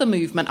birther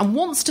movement and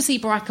wants to see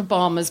Barack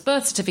Obama's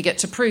birth certificate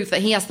to prove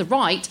that he has the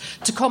right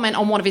to comment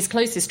on one of his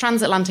closest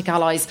transatlantic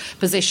allies'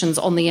 positions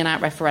on the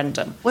in-out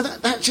referendum. Well,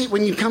 that's it.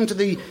 When you come to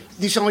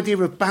this idea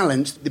of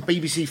balance, the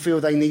BBC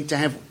feel they need to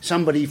have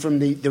somebody from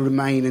the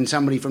Remain and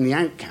somebody from the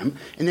out camp,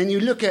 and then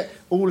you look at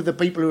all of the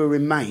people who are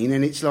Remain,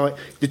 and it's like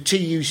the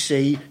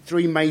TUC,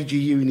 3 major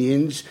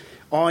unions,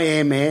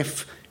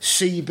 IMF,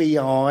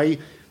 CBI,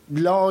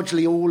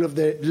 largely all of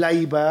the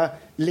Labour,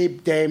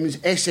 Lib Dems,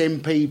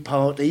 SNP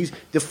parties,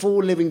 the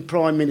 4 living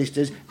prime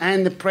ministers,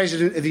 and the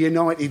President of the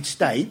United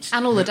States.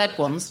 And all the dead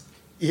ones.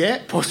 Yeah,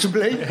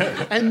 possibly.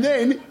 And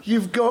then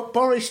you've got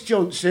Boris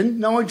Johnson,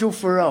 Nigel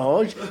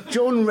Farage,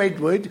 John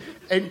Redwood,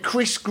 and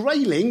Chris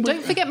Grayling.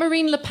 Don't forget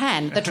Marine Le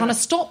Pen. They're trying to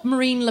stop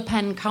Marine Le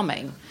Pen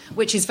coming,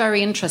 which is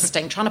very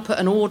interesting, trying to put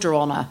an order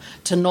on her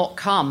to not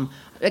come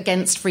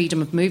against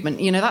freedom of movement.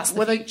 You know, that's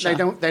the future.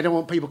 They don't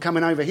want people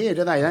coming over here,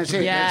 do they? That's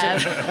it. Yeah.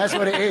 That's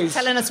what it is.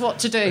 Telling us what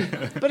to do.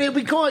 But it'd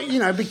be quite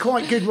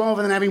good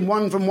rather than having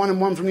one from one and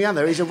one from the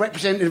other. Is a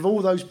representative of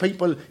all those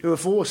people who are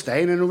for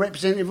staying and a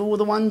representative of all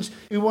the ones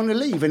who want to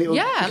leave, and it will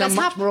become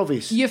much more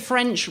obvious. Your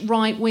French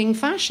right-wing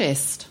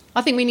fascist.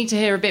 I think we need to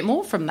hear a bit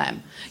more from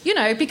them. You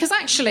know, because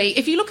actually,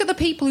 if you look at the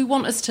people who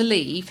want us to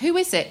leave, who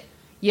is it?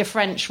 Your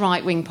French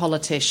right-wing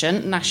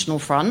politician, National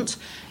Front.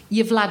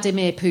 Your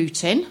Vladimir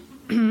Putin.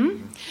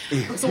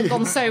 It's all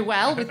gone so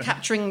well with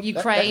capturing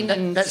Ukraine.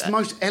 That's the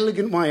most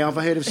elegant way I've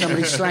heard of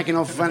somebody slagging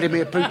off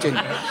Vladimir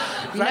Putin.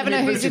 You never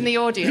know who's in the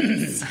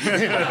audience.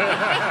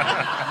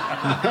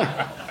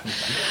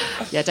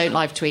 Yeah, don't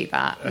live tweet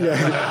that.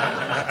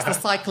 Yeah. It's the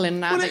cycle in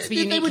now.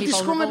 They were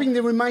describing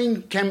the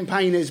Remain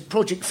campaign as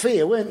Project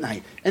Fear, weren't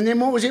they? And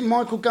then what was it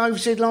Michael Gove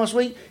said last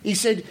week? He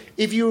said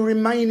if you were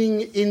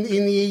remaining in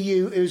the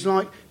EU, it was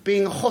like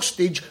being a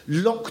hostage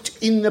locked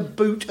in the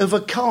boot of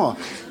a car.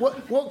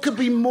 What could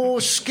be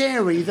more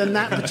scary than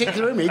that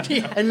particular image,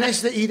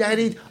 unless that he'd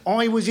added,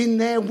 I was in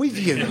there with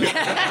you.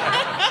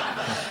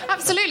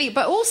 Absolutely,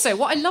 but also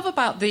what I love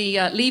about the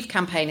Leave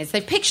campaign is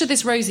they've pictured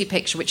this rosy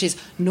picture, which is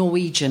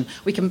Norwegian.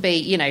 We can be,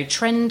 you know,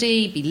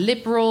 trendy, be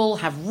liberal,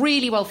 have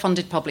really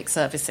well-funded public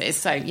services.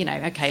 So, you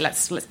know, OK,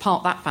 let's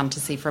park that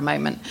fantasy for a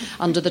moment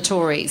under the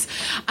Tories.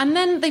 And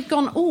then they've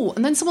gone,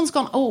 and then someone's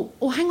gone,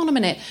 hang on a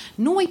minute.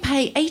 Norway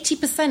pay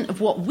 80%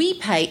 of what we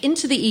pay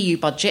into the EU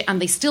budget, and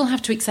they still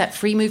have to accept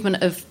free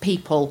movement of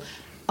people.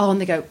 And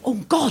they go, oh,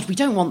 God, we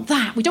don't want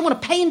that. We don't want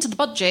to pay into the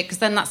budget because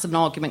then that's an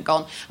argument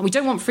gone. And we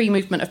don't want free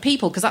movement of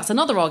people because that's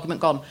another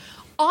argument gone.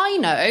 I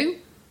know.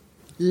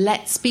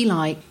 Let's be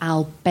like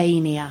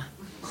Albania.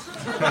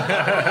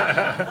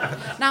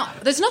 Now,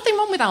 there's nothing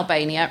wrong with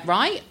Albania,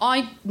 right?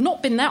 I've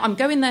not been there. I'm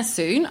going there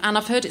soon, and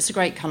I've heard it's a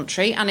great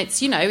country, and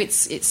it's, you know,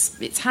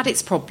 it's had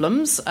its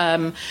problems.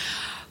 But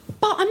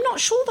I'm not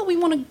sure that we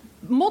want to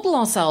model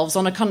ourselves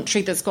on a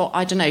country that's got,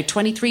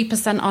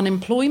 23%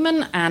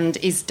 unemployment and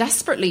is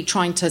desperately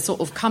trying to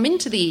sort of come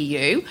into the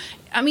EU.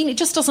 I mean, it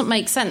just doesn't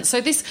make sense.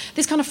 So this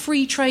kind of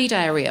free trade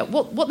area,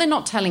 what they're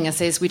not telling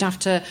us is we'd have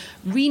to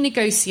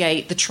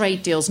renegotiate the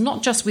trade deals,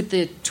 not just with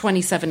the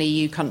 27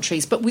 EU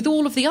countries, but with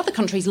all of the other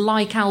countries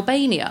like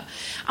Albania.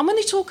 And when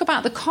they talk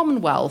about the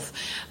Commonwealth,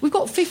 we've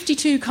got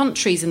 52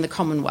 countries in the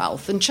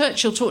Commonwealth. And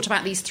Churchill talked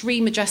about these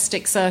 3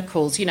 majestic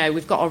circles. You know,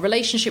 we've got our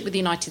relationship with the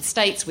United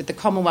States, with the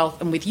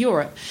Commonwealth and with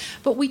Europe.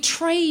 But we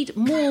trade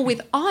more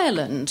with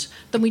Ireland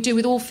than we do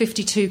with all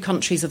 52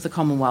 countries of the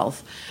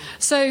Commonwealth.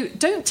 So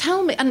don't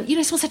tell me, and, you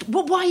know, someone said,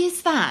 well, why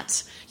is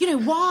that? You know,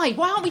 why?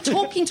 Why aren't we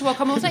talking to our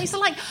Commonwealth states?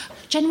 Like,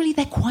 generally,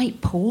 they're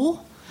quite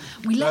poor.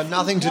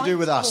 Nothing to do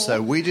with us,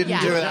 though. We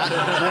didn't do it.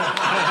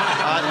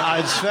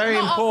 It's very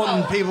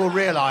important people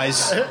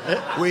realise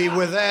we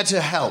were there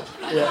to help.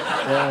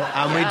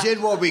 And we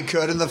did what we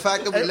could, and the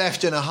fact that we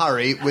left in a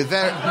hurry, with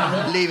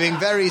leaving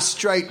very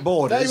straight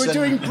borders. They were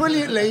doing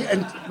brilliantly,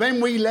 and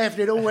when we left,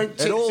 it all went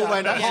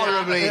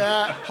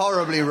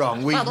horribly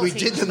wrong. We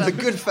did them the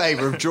good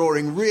favour of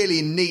drawing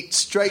really neat,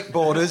 straight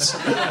borders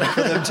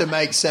for them to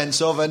make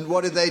sense of, and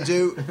what did they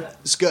do?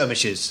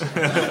 Skirmishes.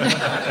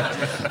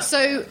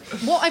 So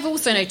what I've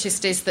also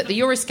noticed is that the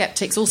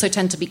Eurosceptics also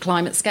tend to be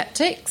climate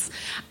sceptics,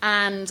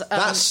 and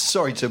that's,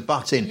 sorry to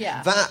butt in,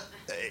 yeah. that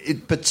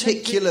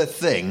particular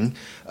thing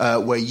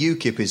where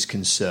UKIP is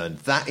concerned,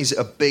 that is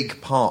a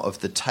big part of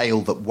the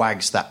tail that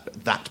wags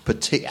that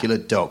particular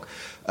dog.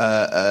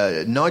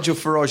 Nigel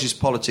Farage's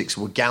politics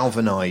were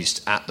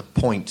galvanised at the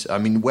point, I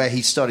mean, where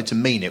he started to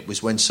mean it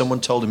was when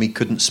someone told him he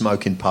couldn't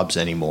smoke in pubs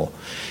anymore.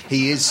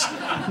 He's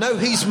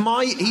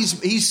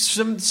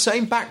some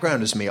same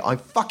background as me. I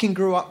fucking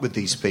grew up with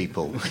these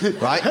people,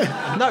 right?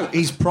 No,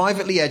 he's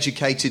privately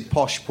educated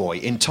posh boy.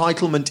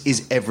 Entitlement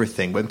is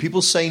everything. When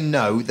people say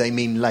no, they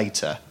mean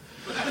later.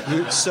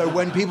 So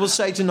when people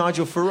say to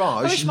Nigel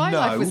Farage,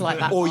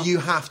 no, or you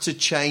have to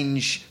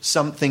change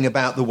something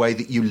about the way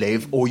that you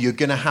live, or you're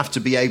going to have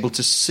to be able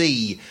to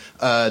see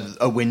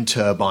a wind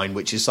turbine,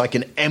 which is like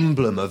an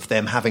emblem of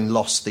them having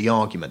lost the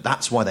argument.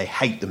 That's why they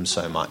hate them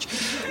so much.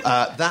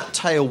 That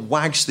tail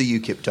wags the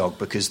UKIP dog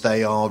because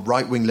they are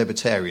right-wing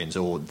libertarians,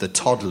 or the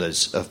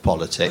toddlers of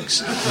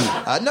politics.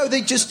 No,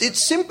 it's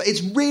simple.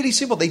 It's really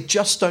simple. They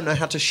just don't know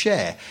how to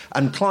share.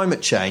 And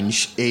climate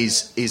change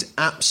is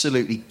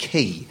absolutely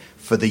key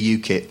for the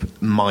UKIP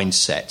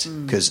mindset,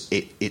 because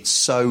it's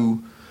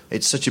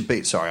such a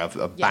big... Sorry,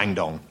 I've banged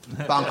on.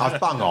 I've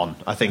bung on,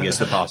 I think is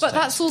the past But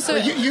tense. that's also...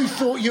 You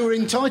thought you were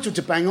entitled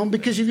to bang on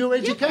because of your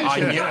education.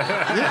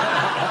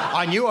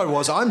 I knew I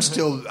was. I'm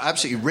still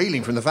absolutely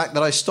reeling from the fact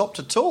that I stopped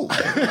at all.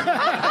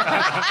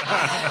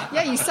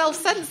 Yeah, you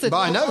self-censored. But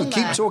I know,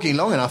 keep talking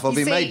long enough, I'll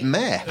be made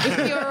mayor.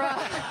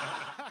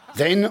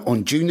 Then,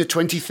 on June the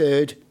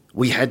 23rd,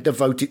 we had the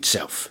vote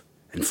itself.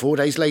 And 4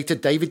 days later,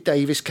 David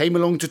Davis came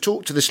along to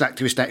talk to the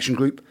Slacktivist Action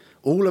Group,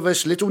 all of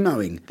us little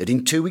knowing that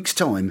in 2 weeks'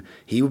 time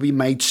he will be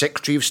made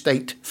Secretary of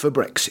State for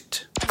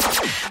Brexit.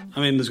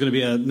 I mean, there's going to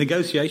be a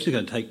negotiation. It's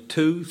going to take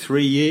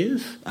 2-3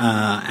 years.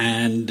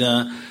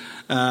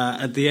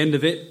 At the end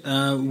of it,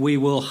 we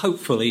will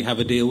hopefully have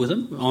a deal with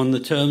them on the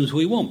terms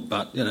we want.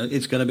 But,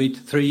 it's going to be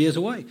 3 years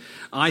away.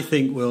 I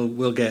think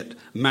we'll get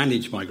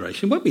managed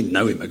migration. It won't be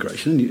no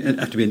immigration. You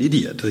have to be an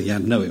idiot to think you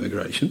have no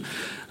immigration.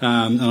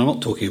 And I'm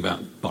not talking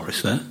about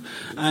Boris there.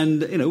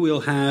 And,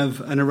 we'll have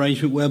an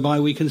arrangement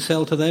whereby we can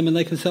sell to them and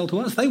they can sell to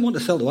us. They want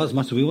to sell to us as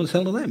much as we want to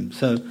sell to them.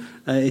 So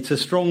it's a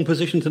strong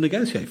position to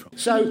negotiate from.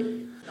 So...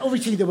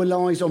 obviously, there were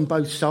lies on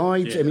both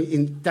sides. Yeah. I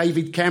mean,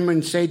 David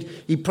Cameron said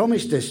he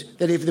promised us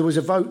that if there was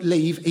a vote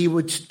leave, he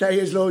would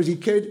stay as long as he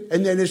could,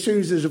 and then as soon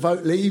as there's a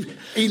vote leave,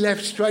 he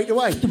left straight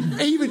away.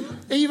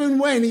 Even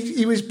when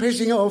he was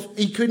pissing off,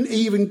 he couldn't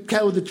even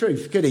tell the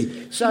truth, could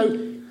he?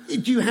 So...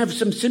 do you have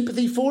some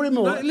sympathy for him,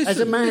 or as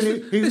a man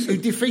who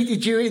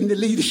defeated you in the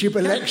leadership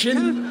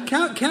election?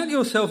 Count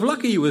yourself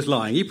lucky he was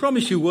lying. He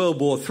promised you World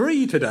War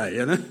III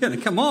today.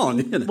 Come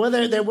on. Well,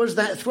 there was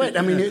that threat.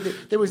 I mean,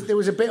 there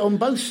was a bit on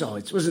both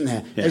sides, wasn't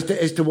there? Yeah.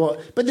 As to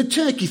what? But the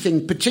Turkey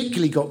thing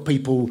particularly got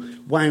people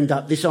wound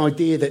up. This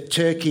idea that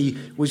Turkey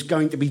was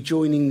going to be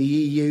joining the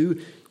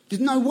EU. There's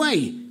no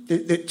way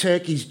that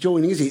Turkey's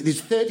joining, is it?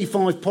 There's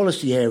 35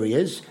 policy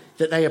areas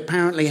that they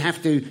apparently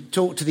have to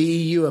talk to the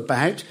EU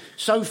about.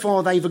 So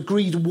far, they've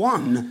agreed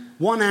one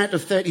out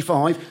of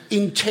 35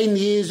 in 10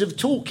 years of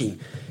talking.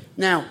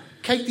 Now,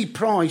 Katie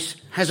Price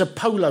has a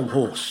polo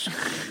horse.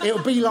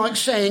 It'll be like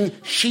saying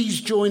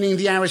she's joining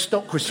the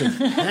aristocracy.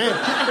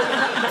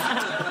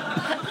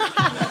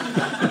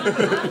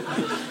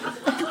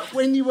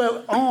 When you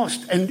were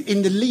asked, and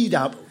in the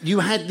lead-up, you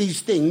had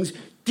these things...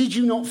 did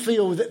you not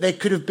feel that there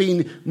could have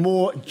been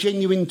more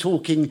genuine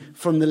talking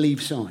from the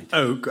Leave side?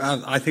 Oh,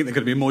 I think there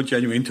could have been more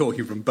genuine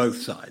talking from both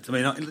sides. I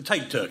mean,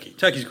 take Turkey.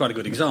 Turkey's quite a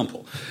good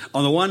example.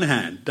 On the one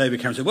hand, David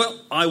Cameron said, well,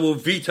 I will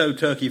veto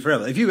Turkey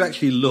forever. If you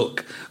actually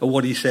look at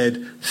what he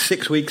said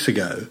 6 weeks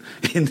ago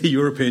in the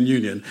European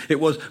Union,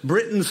 it was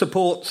Britain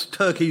supports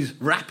Turkey's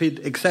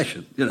rapid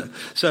accession.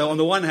 So on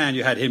the one hand,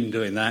 you had him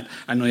doing that,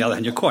 and on the other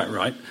hand, you're quite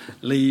right,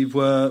 Leave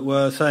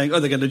were saying,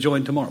 they're going to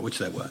join tomorrow, which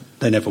they weren't.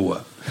 They never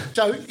were.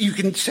 So you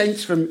can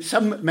sense from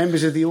some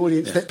members of the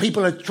audience that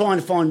people are trying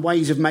to find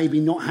ways of maybe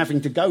not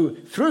having to go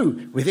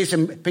through with this,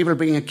 and people are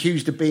being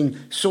accused of being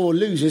sore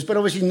losers. But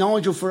obviously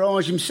Nigel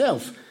Farage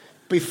himself,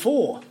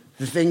 before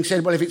the thing,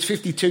 said, well, if it's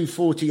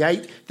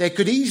 52-48, there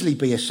could easily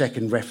be a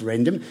second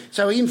referendum.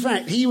 So, in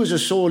fact, he was a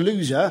sore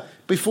loser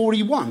before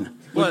he won.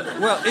 Well,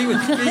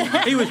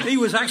 he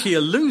was actually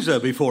a loser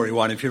before he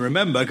won, if you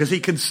remember, because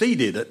he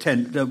conceded at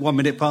 1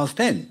 minute past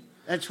 10.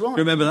 That's right.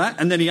 Remember that?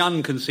 And then he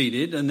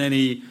unconceded, and then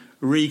he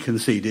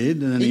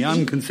reconceded, and then he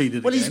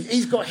unconceded well, again.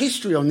 He's got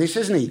history on this,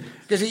 hasn't he?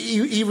 Because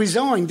he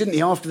resigned, didn't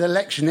he, after the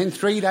election, then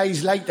 3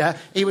 days later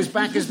he was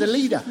back as the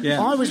leader. Yeah.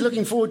 I was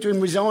looking forward to him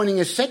resigning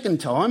a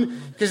second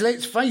time, because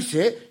let's face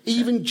it,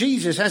 even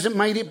Jesus hasn't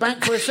made it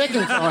back for a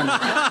second time.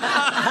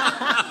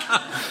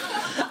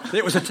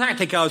 It was a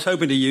tactic I was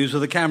hoping to use for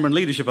the Cameron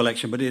leadership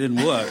election, but it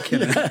didn't work. You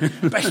know?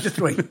 Best of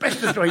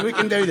three, we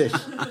can do this.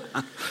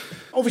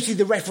 Obviously,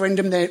 the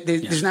referendum,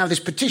 there's now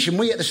this petition.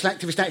 We at the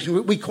Slacktivist Action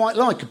Group, we quite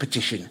like a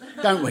petition,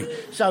 don't we?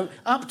 So,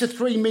 up to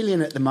 3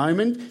 million at the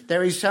moment.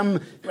 There is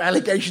some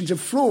allegations of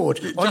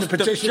fraud on the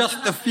petition. Just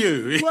a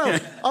few. Well,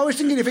 I was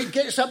thinking if it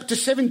gets up to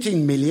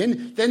 17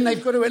 million, then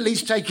they've got to at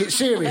least take it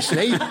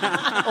seriously,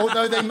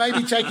 although they may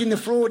be taking the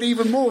fraud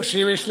even more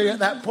seriously at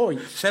that point.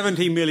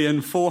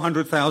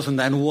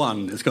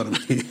 70,400,001 it's got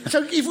to be.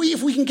 So,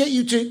 if we can get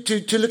you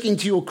to look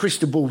into your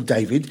crystal ball,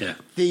 David,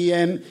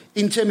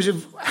 in terms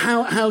of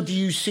how do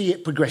you see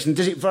it progressing?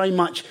 Does it very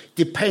much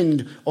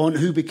depend on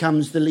who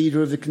becomes the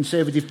leader of the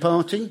Conservative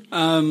Party?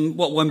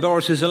 When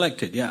Boris is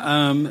elected?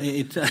 Yeah,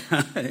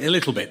 a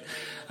little bit.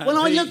 Well,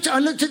 I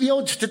looked at the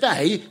odds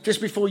today,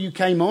 just before you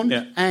came on,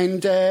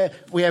 and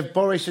we have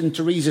Boris and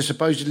Theresa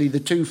supposedly the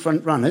two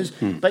front runners,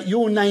 but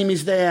your name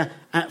is there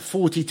at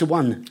 40 to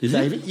 1, is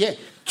David. It? Yeah,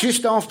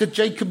 just after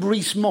Jacob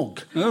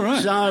Rees-Mogg. Oh,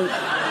 right. So,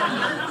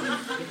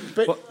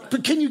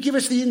 but can you give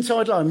us the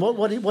inside line?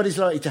 What is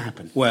likely to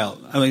happen? Well,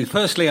 I mean,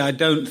 firstly, I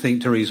don't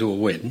think Theresa will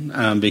win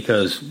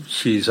because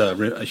she's a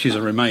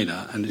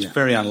Remainer, and it's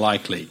very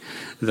unlikely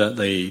that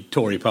the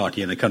Tory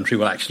party in the country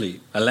will actually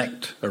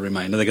elect a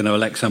Remainer. They're going to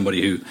elect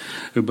somebody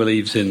who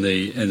believes in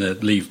the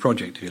Leave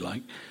project, if you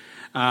like.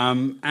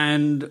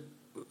 And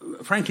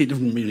frankly, it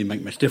doesn't really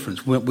make much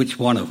difference which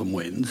one of them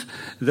wins.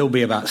 There'll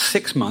be about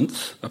 6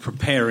 months of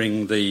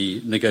preparing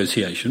the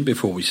negotiation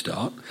before we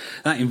start.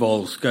 That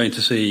involves going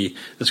to see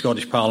the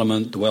Scottish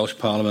Parliament, the Welsh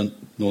Parliament,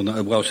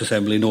 Welsh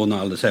Assembly, Northern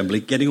Ireland Assembly,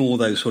 getting all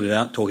those sorted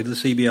out, talking to the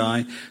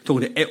CBI,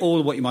 talking to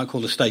all what you might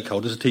call the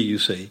stakeholders, the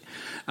TUC,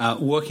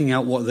 working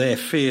out what their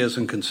fears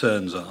and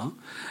concerns are.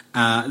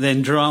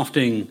 Then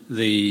drafting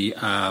the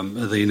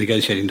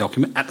negotiating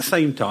document at the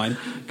same time,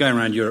 going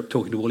around Europe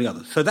talking to all the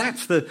others. So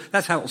that's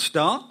how it'll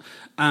start,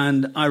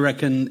 and I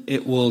reckon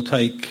it will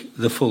take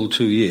the full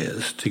 2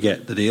 years to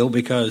get the deal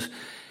because,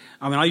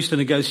 I mean, I used to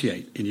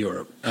negotiate in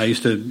Europe. I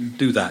used to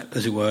do that,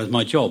 as it were, as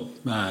my job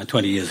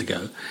 20 years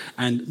ago,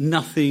 and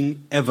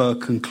nothing ever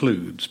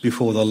concludes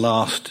before the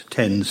last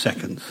 10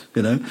 seconds,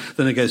 you know.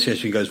 The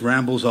negotiation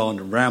rambles on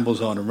and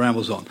rambles on and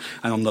rambles on,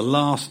 and on the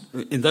last,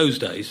 in those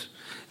days,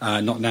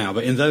 not now,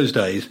 but in those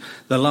days,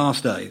 the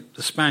last day,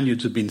 the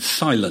Spaniards had been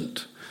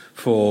silent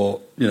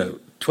for,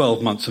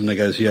 12 months of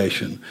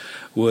negotiation,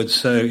 would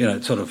say,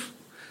 sort of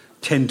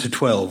 10 to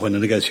 12 when the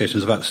negotiation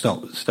was about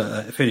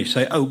to finish,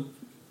 say,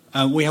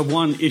 we have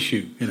one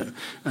issue,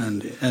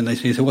 and they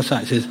say, what's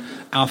that? It says,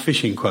 our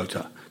fishing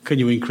quota, can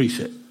you increase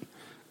it?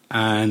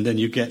 And then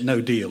you get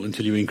no deal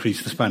until you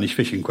increase the Spanish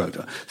fishing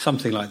quota.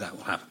 Something like that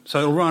will happen.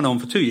 So it'll run on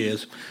for 2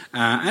 years,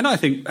 and I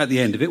think at the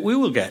end of it we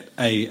will get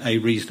a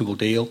reasonable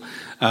deal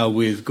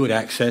with good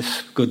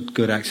access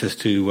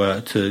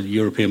to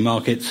European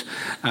markets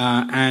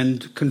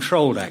and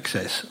controlled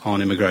access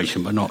on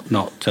immigration, but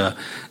not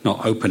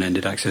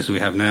open-ended access as we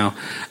have now.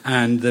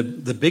 And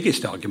the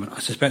biggest argument, I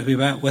suspect, will be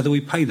about whether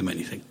we pay them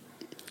anything,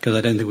 because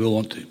I don't think we'll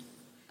want to.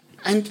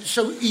 And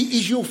so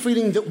is your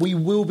feeling that we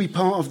will be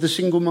part of the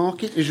single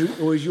market,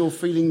 or is your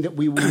feeling that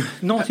we will,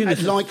 not in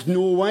like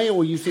Norway,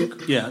 or you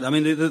think... Yeah, I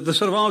mean, the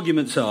sort of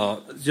arguments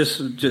are,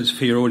 just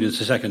for your audience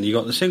a second, you've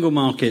got the single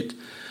market,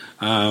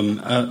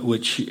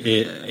 which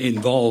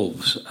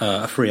involves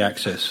free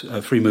access,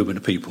 free movement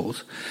of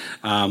peoples,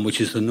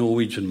 which is the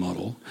Norwegian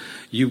model.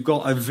 You've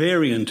got a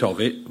variant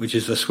of it, which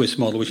is the Swiss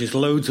model, which is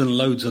loads and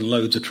loads and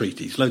loads of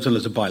treaties, loads and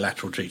loads of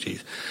bilateral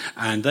treaties.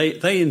 And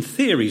they in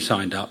theory,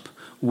 signed up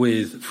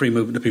with free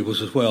movement of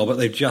peoples as well, but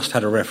they've just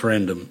had a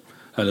referendum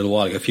a little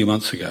while ago, a few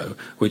months ago,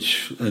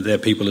 which their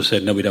people have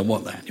said, no, we don't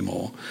want that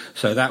anymore.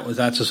 So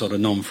that's a sort of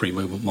non-free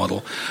movement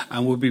model,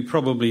 and we'll be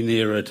probably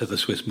nearer to the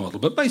Swiss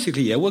model. But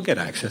basically, yeah, we'll get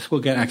access.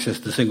 We'll get access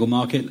to the single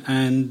market,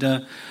 and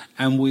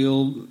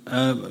we'll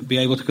be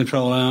able to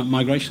control our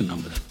migration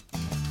numbers.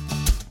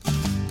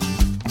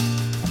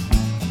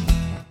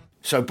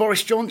 So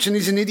Boris Johnson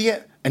is an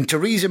idiot, and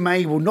Theresa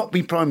May will not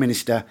be Prime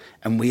Minister,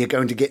 and we are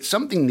going to get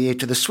something near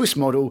to the Swiss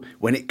model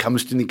when it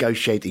comes to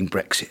negotiating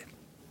Brexit.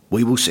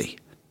 We will see.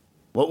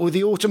 What will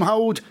the autumn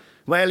hold?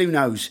 Well, who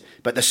knows?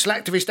 But the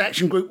Slacktivist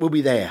Action Group will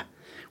be there.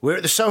 We're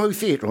at the Soho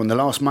Theatre on the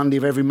last Monday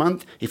of every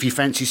month, if you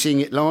fancy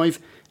seeing it live,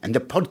 and the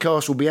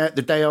podcast will be out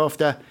the day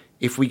after,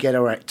 if we get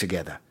our act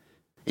together.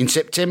 In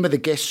September, the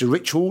guests are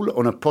Rich Hall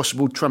on a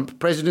possible Trump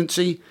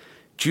presidency,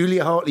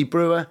 Julia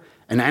Hartley-Brewer,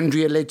 and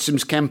Andrea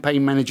Leadsam's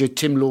campaign manager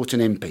Tim Lawton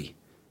MP.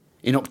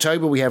 In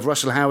October, we have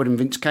Russell Howard and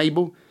Vince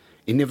Cable.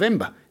 In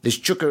November, there's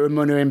Chuka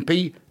Umunna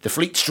MP, the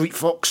Fleet Street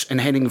Fox and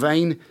Henning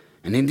Vane.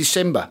 And in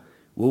December,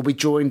 we'll be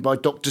joined by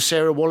Dr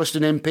Sarah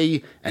Wollaston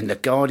MP and The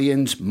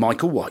Guardian's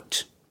Michael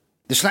White.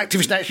 The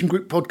Slacktivist Action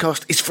Group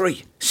podcast is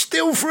free,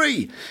 still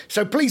free.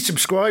 So please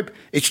subscribe.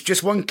 It's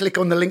just one click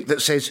on the link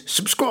that says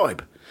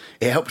subscribe.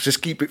 It helps us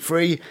keep it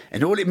free,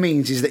 and all it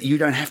means is that you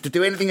don't have to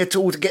do anything at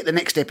all to get the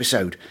next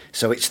episode.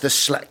 So it's the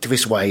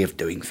Slacktivist way of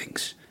doing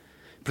things.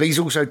 Please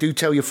also do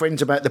tell your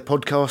friends about the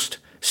podcast.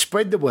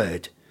 Spread the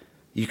word.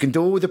 You can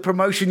do all the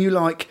promotion you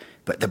like,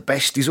 but the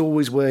best is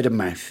always word of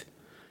mouth.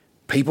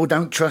 People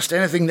don't trust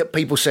anything that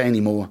people say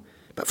anymore,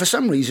 but for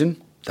some reason,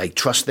 they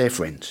trust their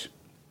friends.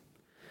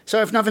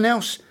 So if nothing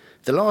else,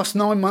 the last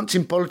 9 months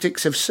in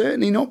politics have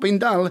certainly not been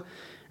dull,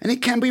 and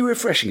it can be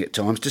refreshing at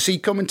times to see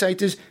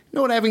commentators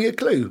not having a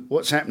clue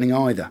what's happening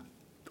either,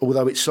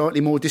 although it's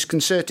slightly more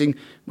disconcerting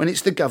when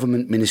it's the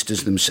government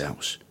ministers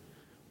themselves.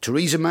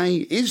 Theresa May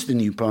is the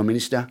new Prime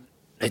Minister.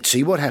 Let's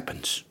see what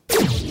happens.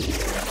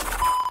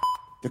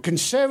 The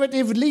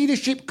Conservative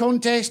leadership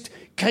contest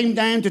came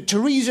down to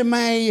Theresa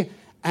May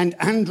and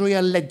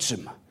Andrea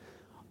Leadsom.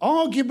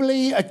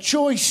 Arguably a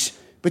choice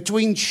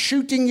between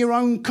shooting your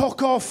own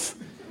cock off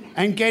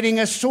and getting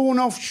a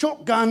sawn-off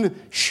shotgun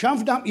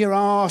shoved up your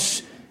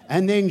arse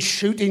and then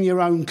shooting your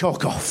own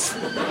cock off.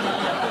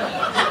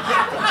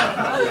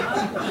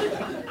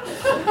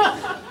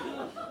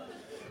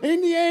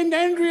 In the end,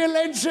 Andrea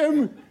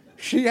Leadsom,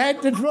 she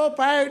had to drop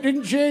out,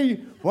 didn't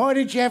she? Why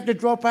did she have to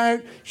drop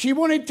out? She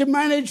wanted to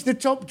manage the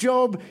top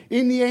job.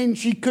 In the end,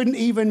 she couldn't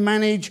even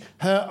manage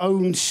her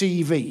own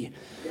CV.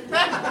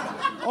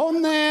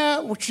 On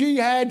there, she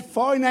had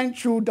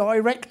financial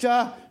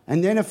director,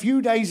 and then a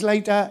few days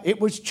later, it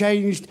was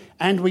changed,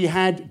 and we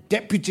had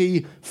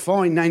deputy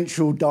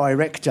financial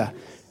director.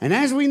 And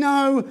as we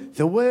know,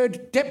 the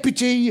word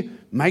deputy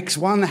makes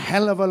one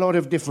hell of a lot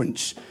of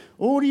difference.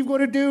 All you've got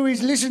to do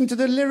is listen to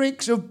the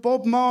lyrics of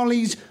Bob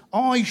Marley's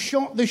I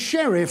Shot the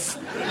Sheriff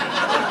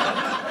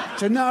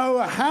to know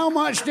how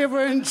much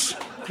difference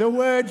the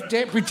word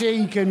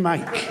deputy can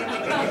make.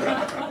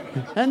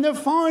 And the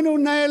final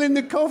nail in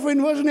the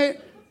coffin, wasn't it?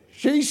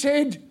 She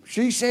said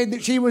that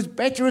she was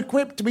better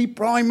equipped to be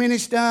Prime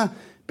Minister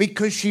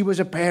because she was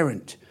a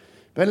parent.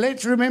 But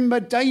let's remember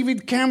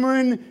David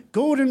Cameron,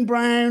 Gordon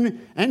Brown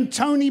and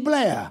Tony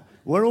Blair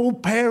were all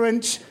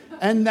parents,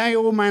 and they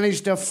all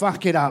managed to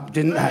fuck it up,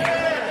 didn't they?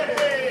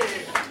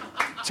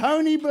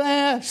 Tony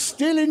Blair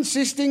still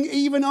insisting,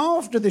 even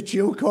after the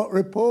Chilcot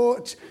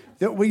report,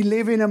 that we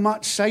live in a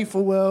much safer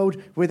world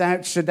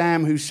without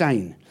Saddam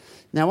Hussein.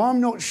 Now,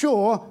 I'm not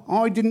sure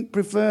I didn't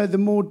prefer the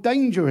more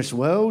dangerous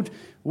world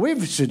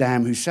with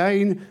Saddam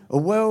Hussein, a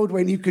world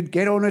when you could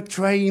get on a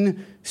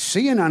train,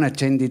 see an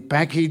unattended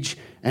package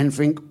and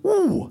think,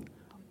 ooh,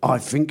 I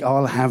think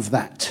I'll have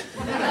that.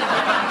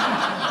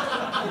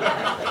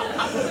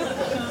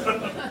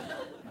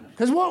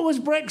 Because what was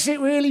Brexit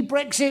really?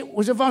 Brexit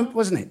was a vote,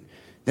 wasn't it?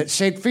 That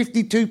said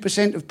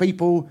 52% of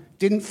people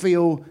didn't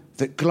feel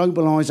that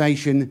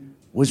globalisation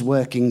was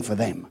working for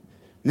them.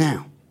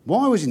 Now,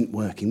 why wasn't it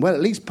working? Well,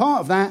 at least part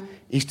of that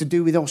is to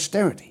do with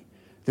austerity.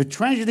 The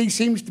tragedy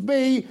seems to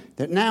be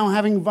that now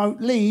having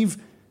vote leave,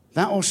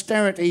 that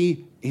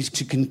austerity is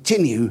to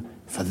continue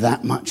for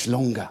that much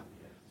longer.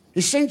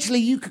 Essentially,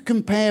 you could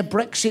compare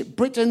Brexit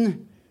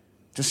Britain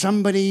to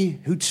somebody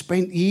who'd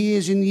spent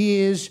years and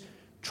years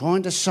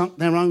trying to suck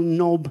their own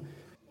knob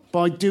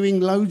by doing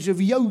loads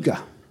of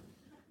yoga.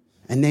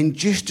 And then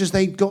just as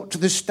they'd got to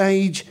the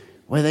stage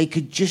where they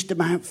could just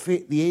about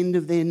fit the end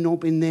of their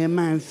knob in their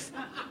mouth,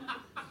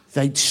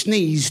 they'd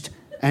sneezed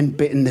and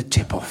bitten the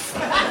tip off.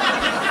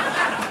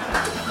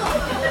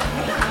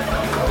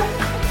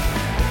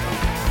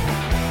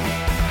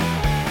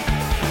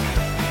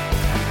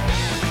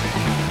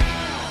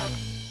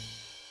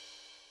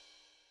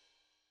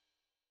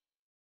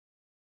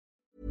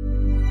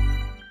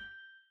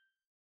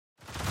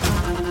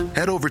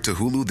 Head over to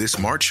Hulu this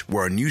March,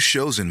 where our new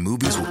shows and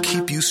movies will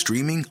keep you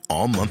streaming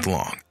all month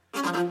long.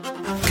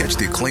 Catch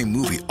the acclaimed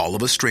movie All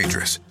of Us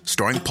Strangers,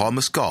 starring Paul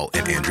Mescal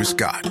and Andrew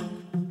Scott.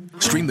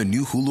 Stream the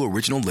new Hulu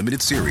original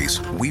limited series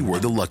We Were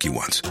the Lucky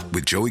Ones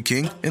with Joey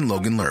King and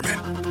Logan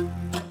Lerman.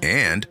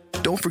 And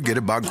don't forget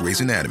about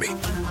Grey's Anatomy.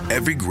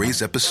 Every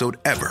Grey's episode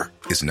ever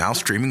is now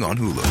streaming on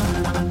Hulu.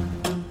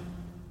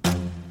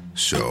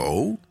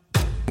 So,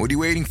 what are you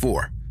waiting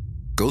for?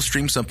 Go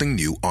stream something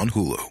new on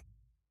Hulu.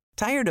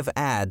 Tired of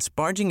ads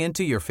barging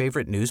into your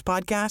favorite news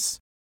podcasts?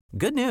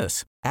 Good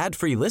news.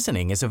 Ad-free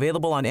listening is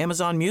available on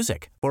Amazon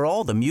Music for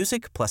all the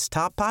music plus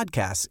top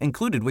podcasts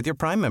included with your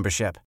Prime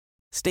membership.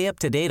 Stay up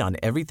to date on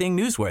everything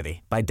newsworthy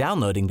by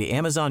downloading the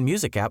Amazon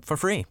Music app for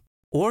free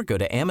or go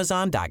to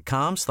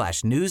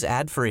amazon.com/news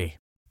ad free.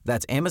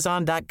 That's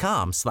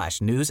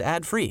amazon.com/news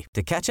ad free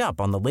to catch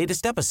up on the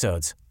latest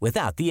episodes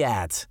without the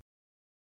ads.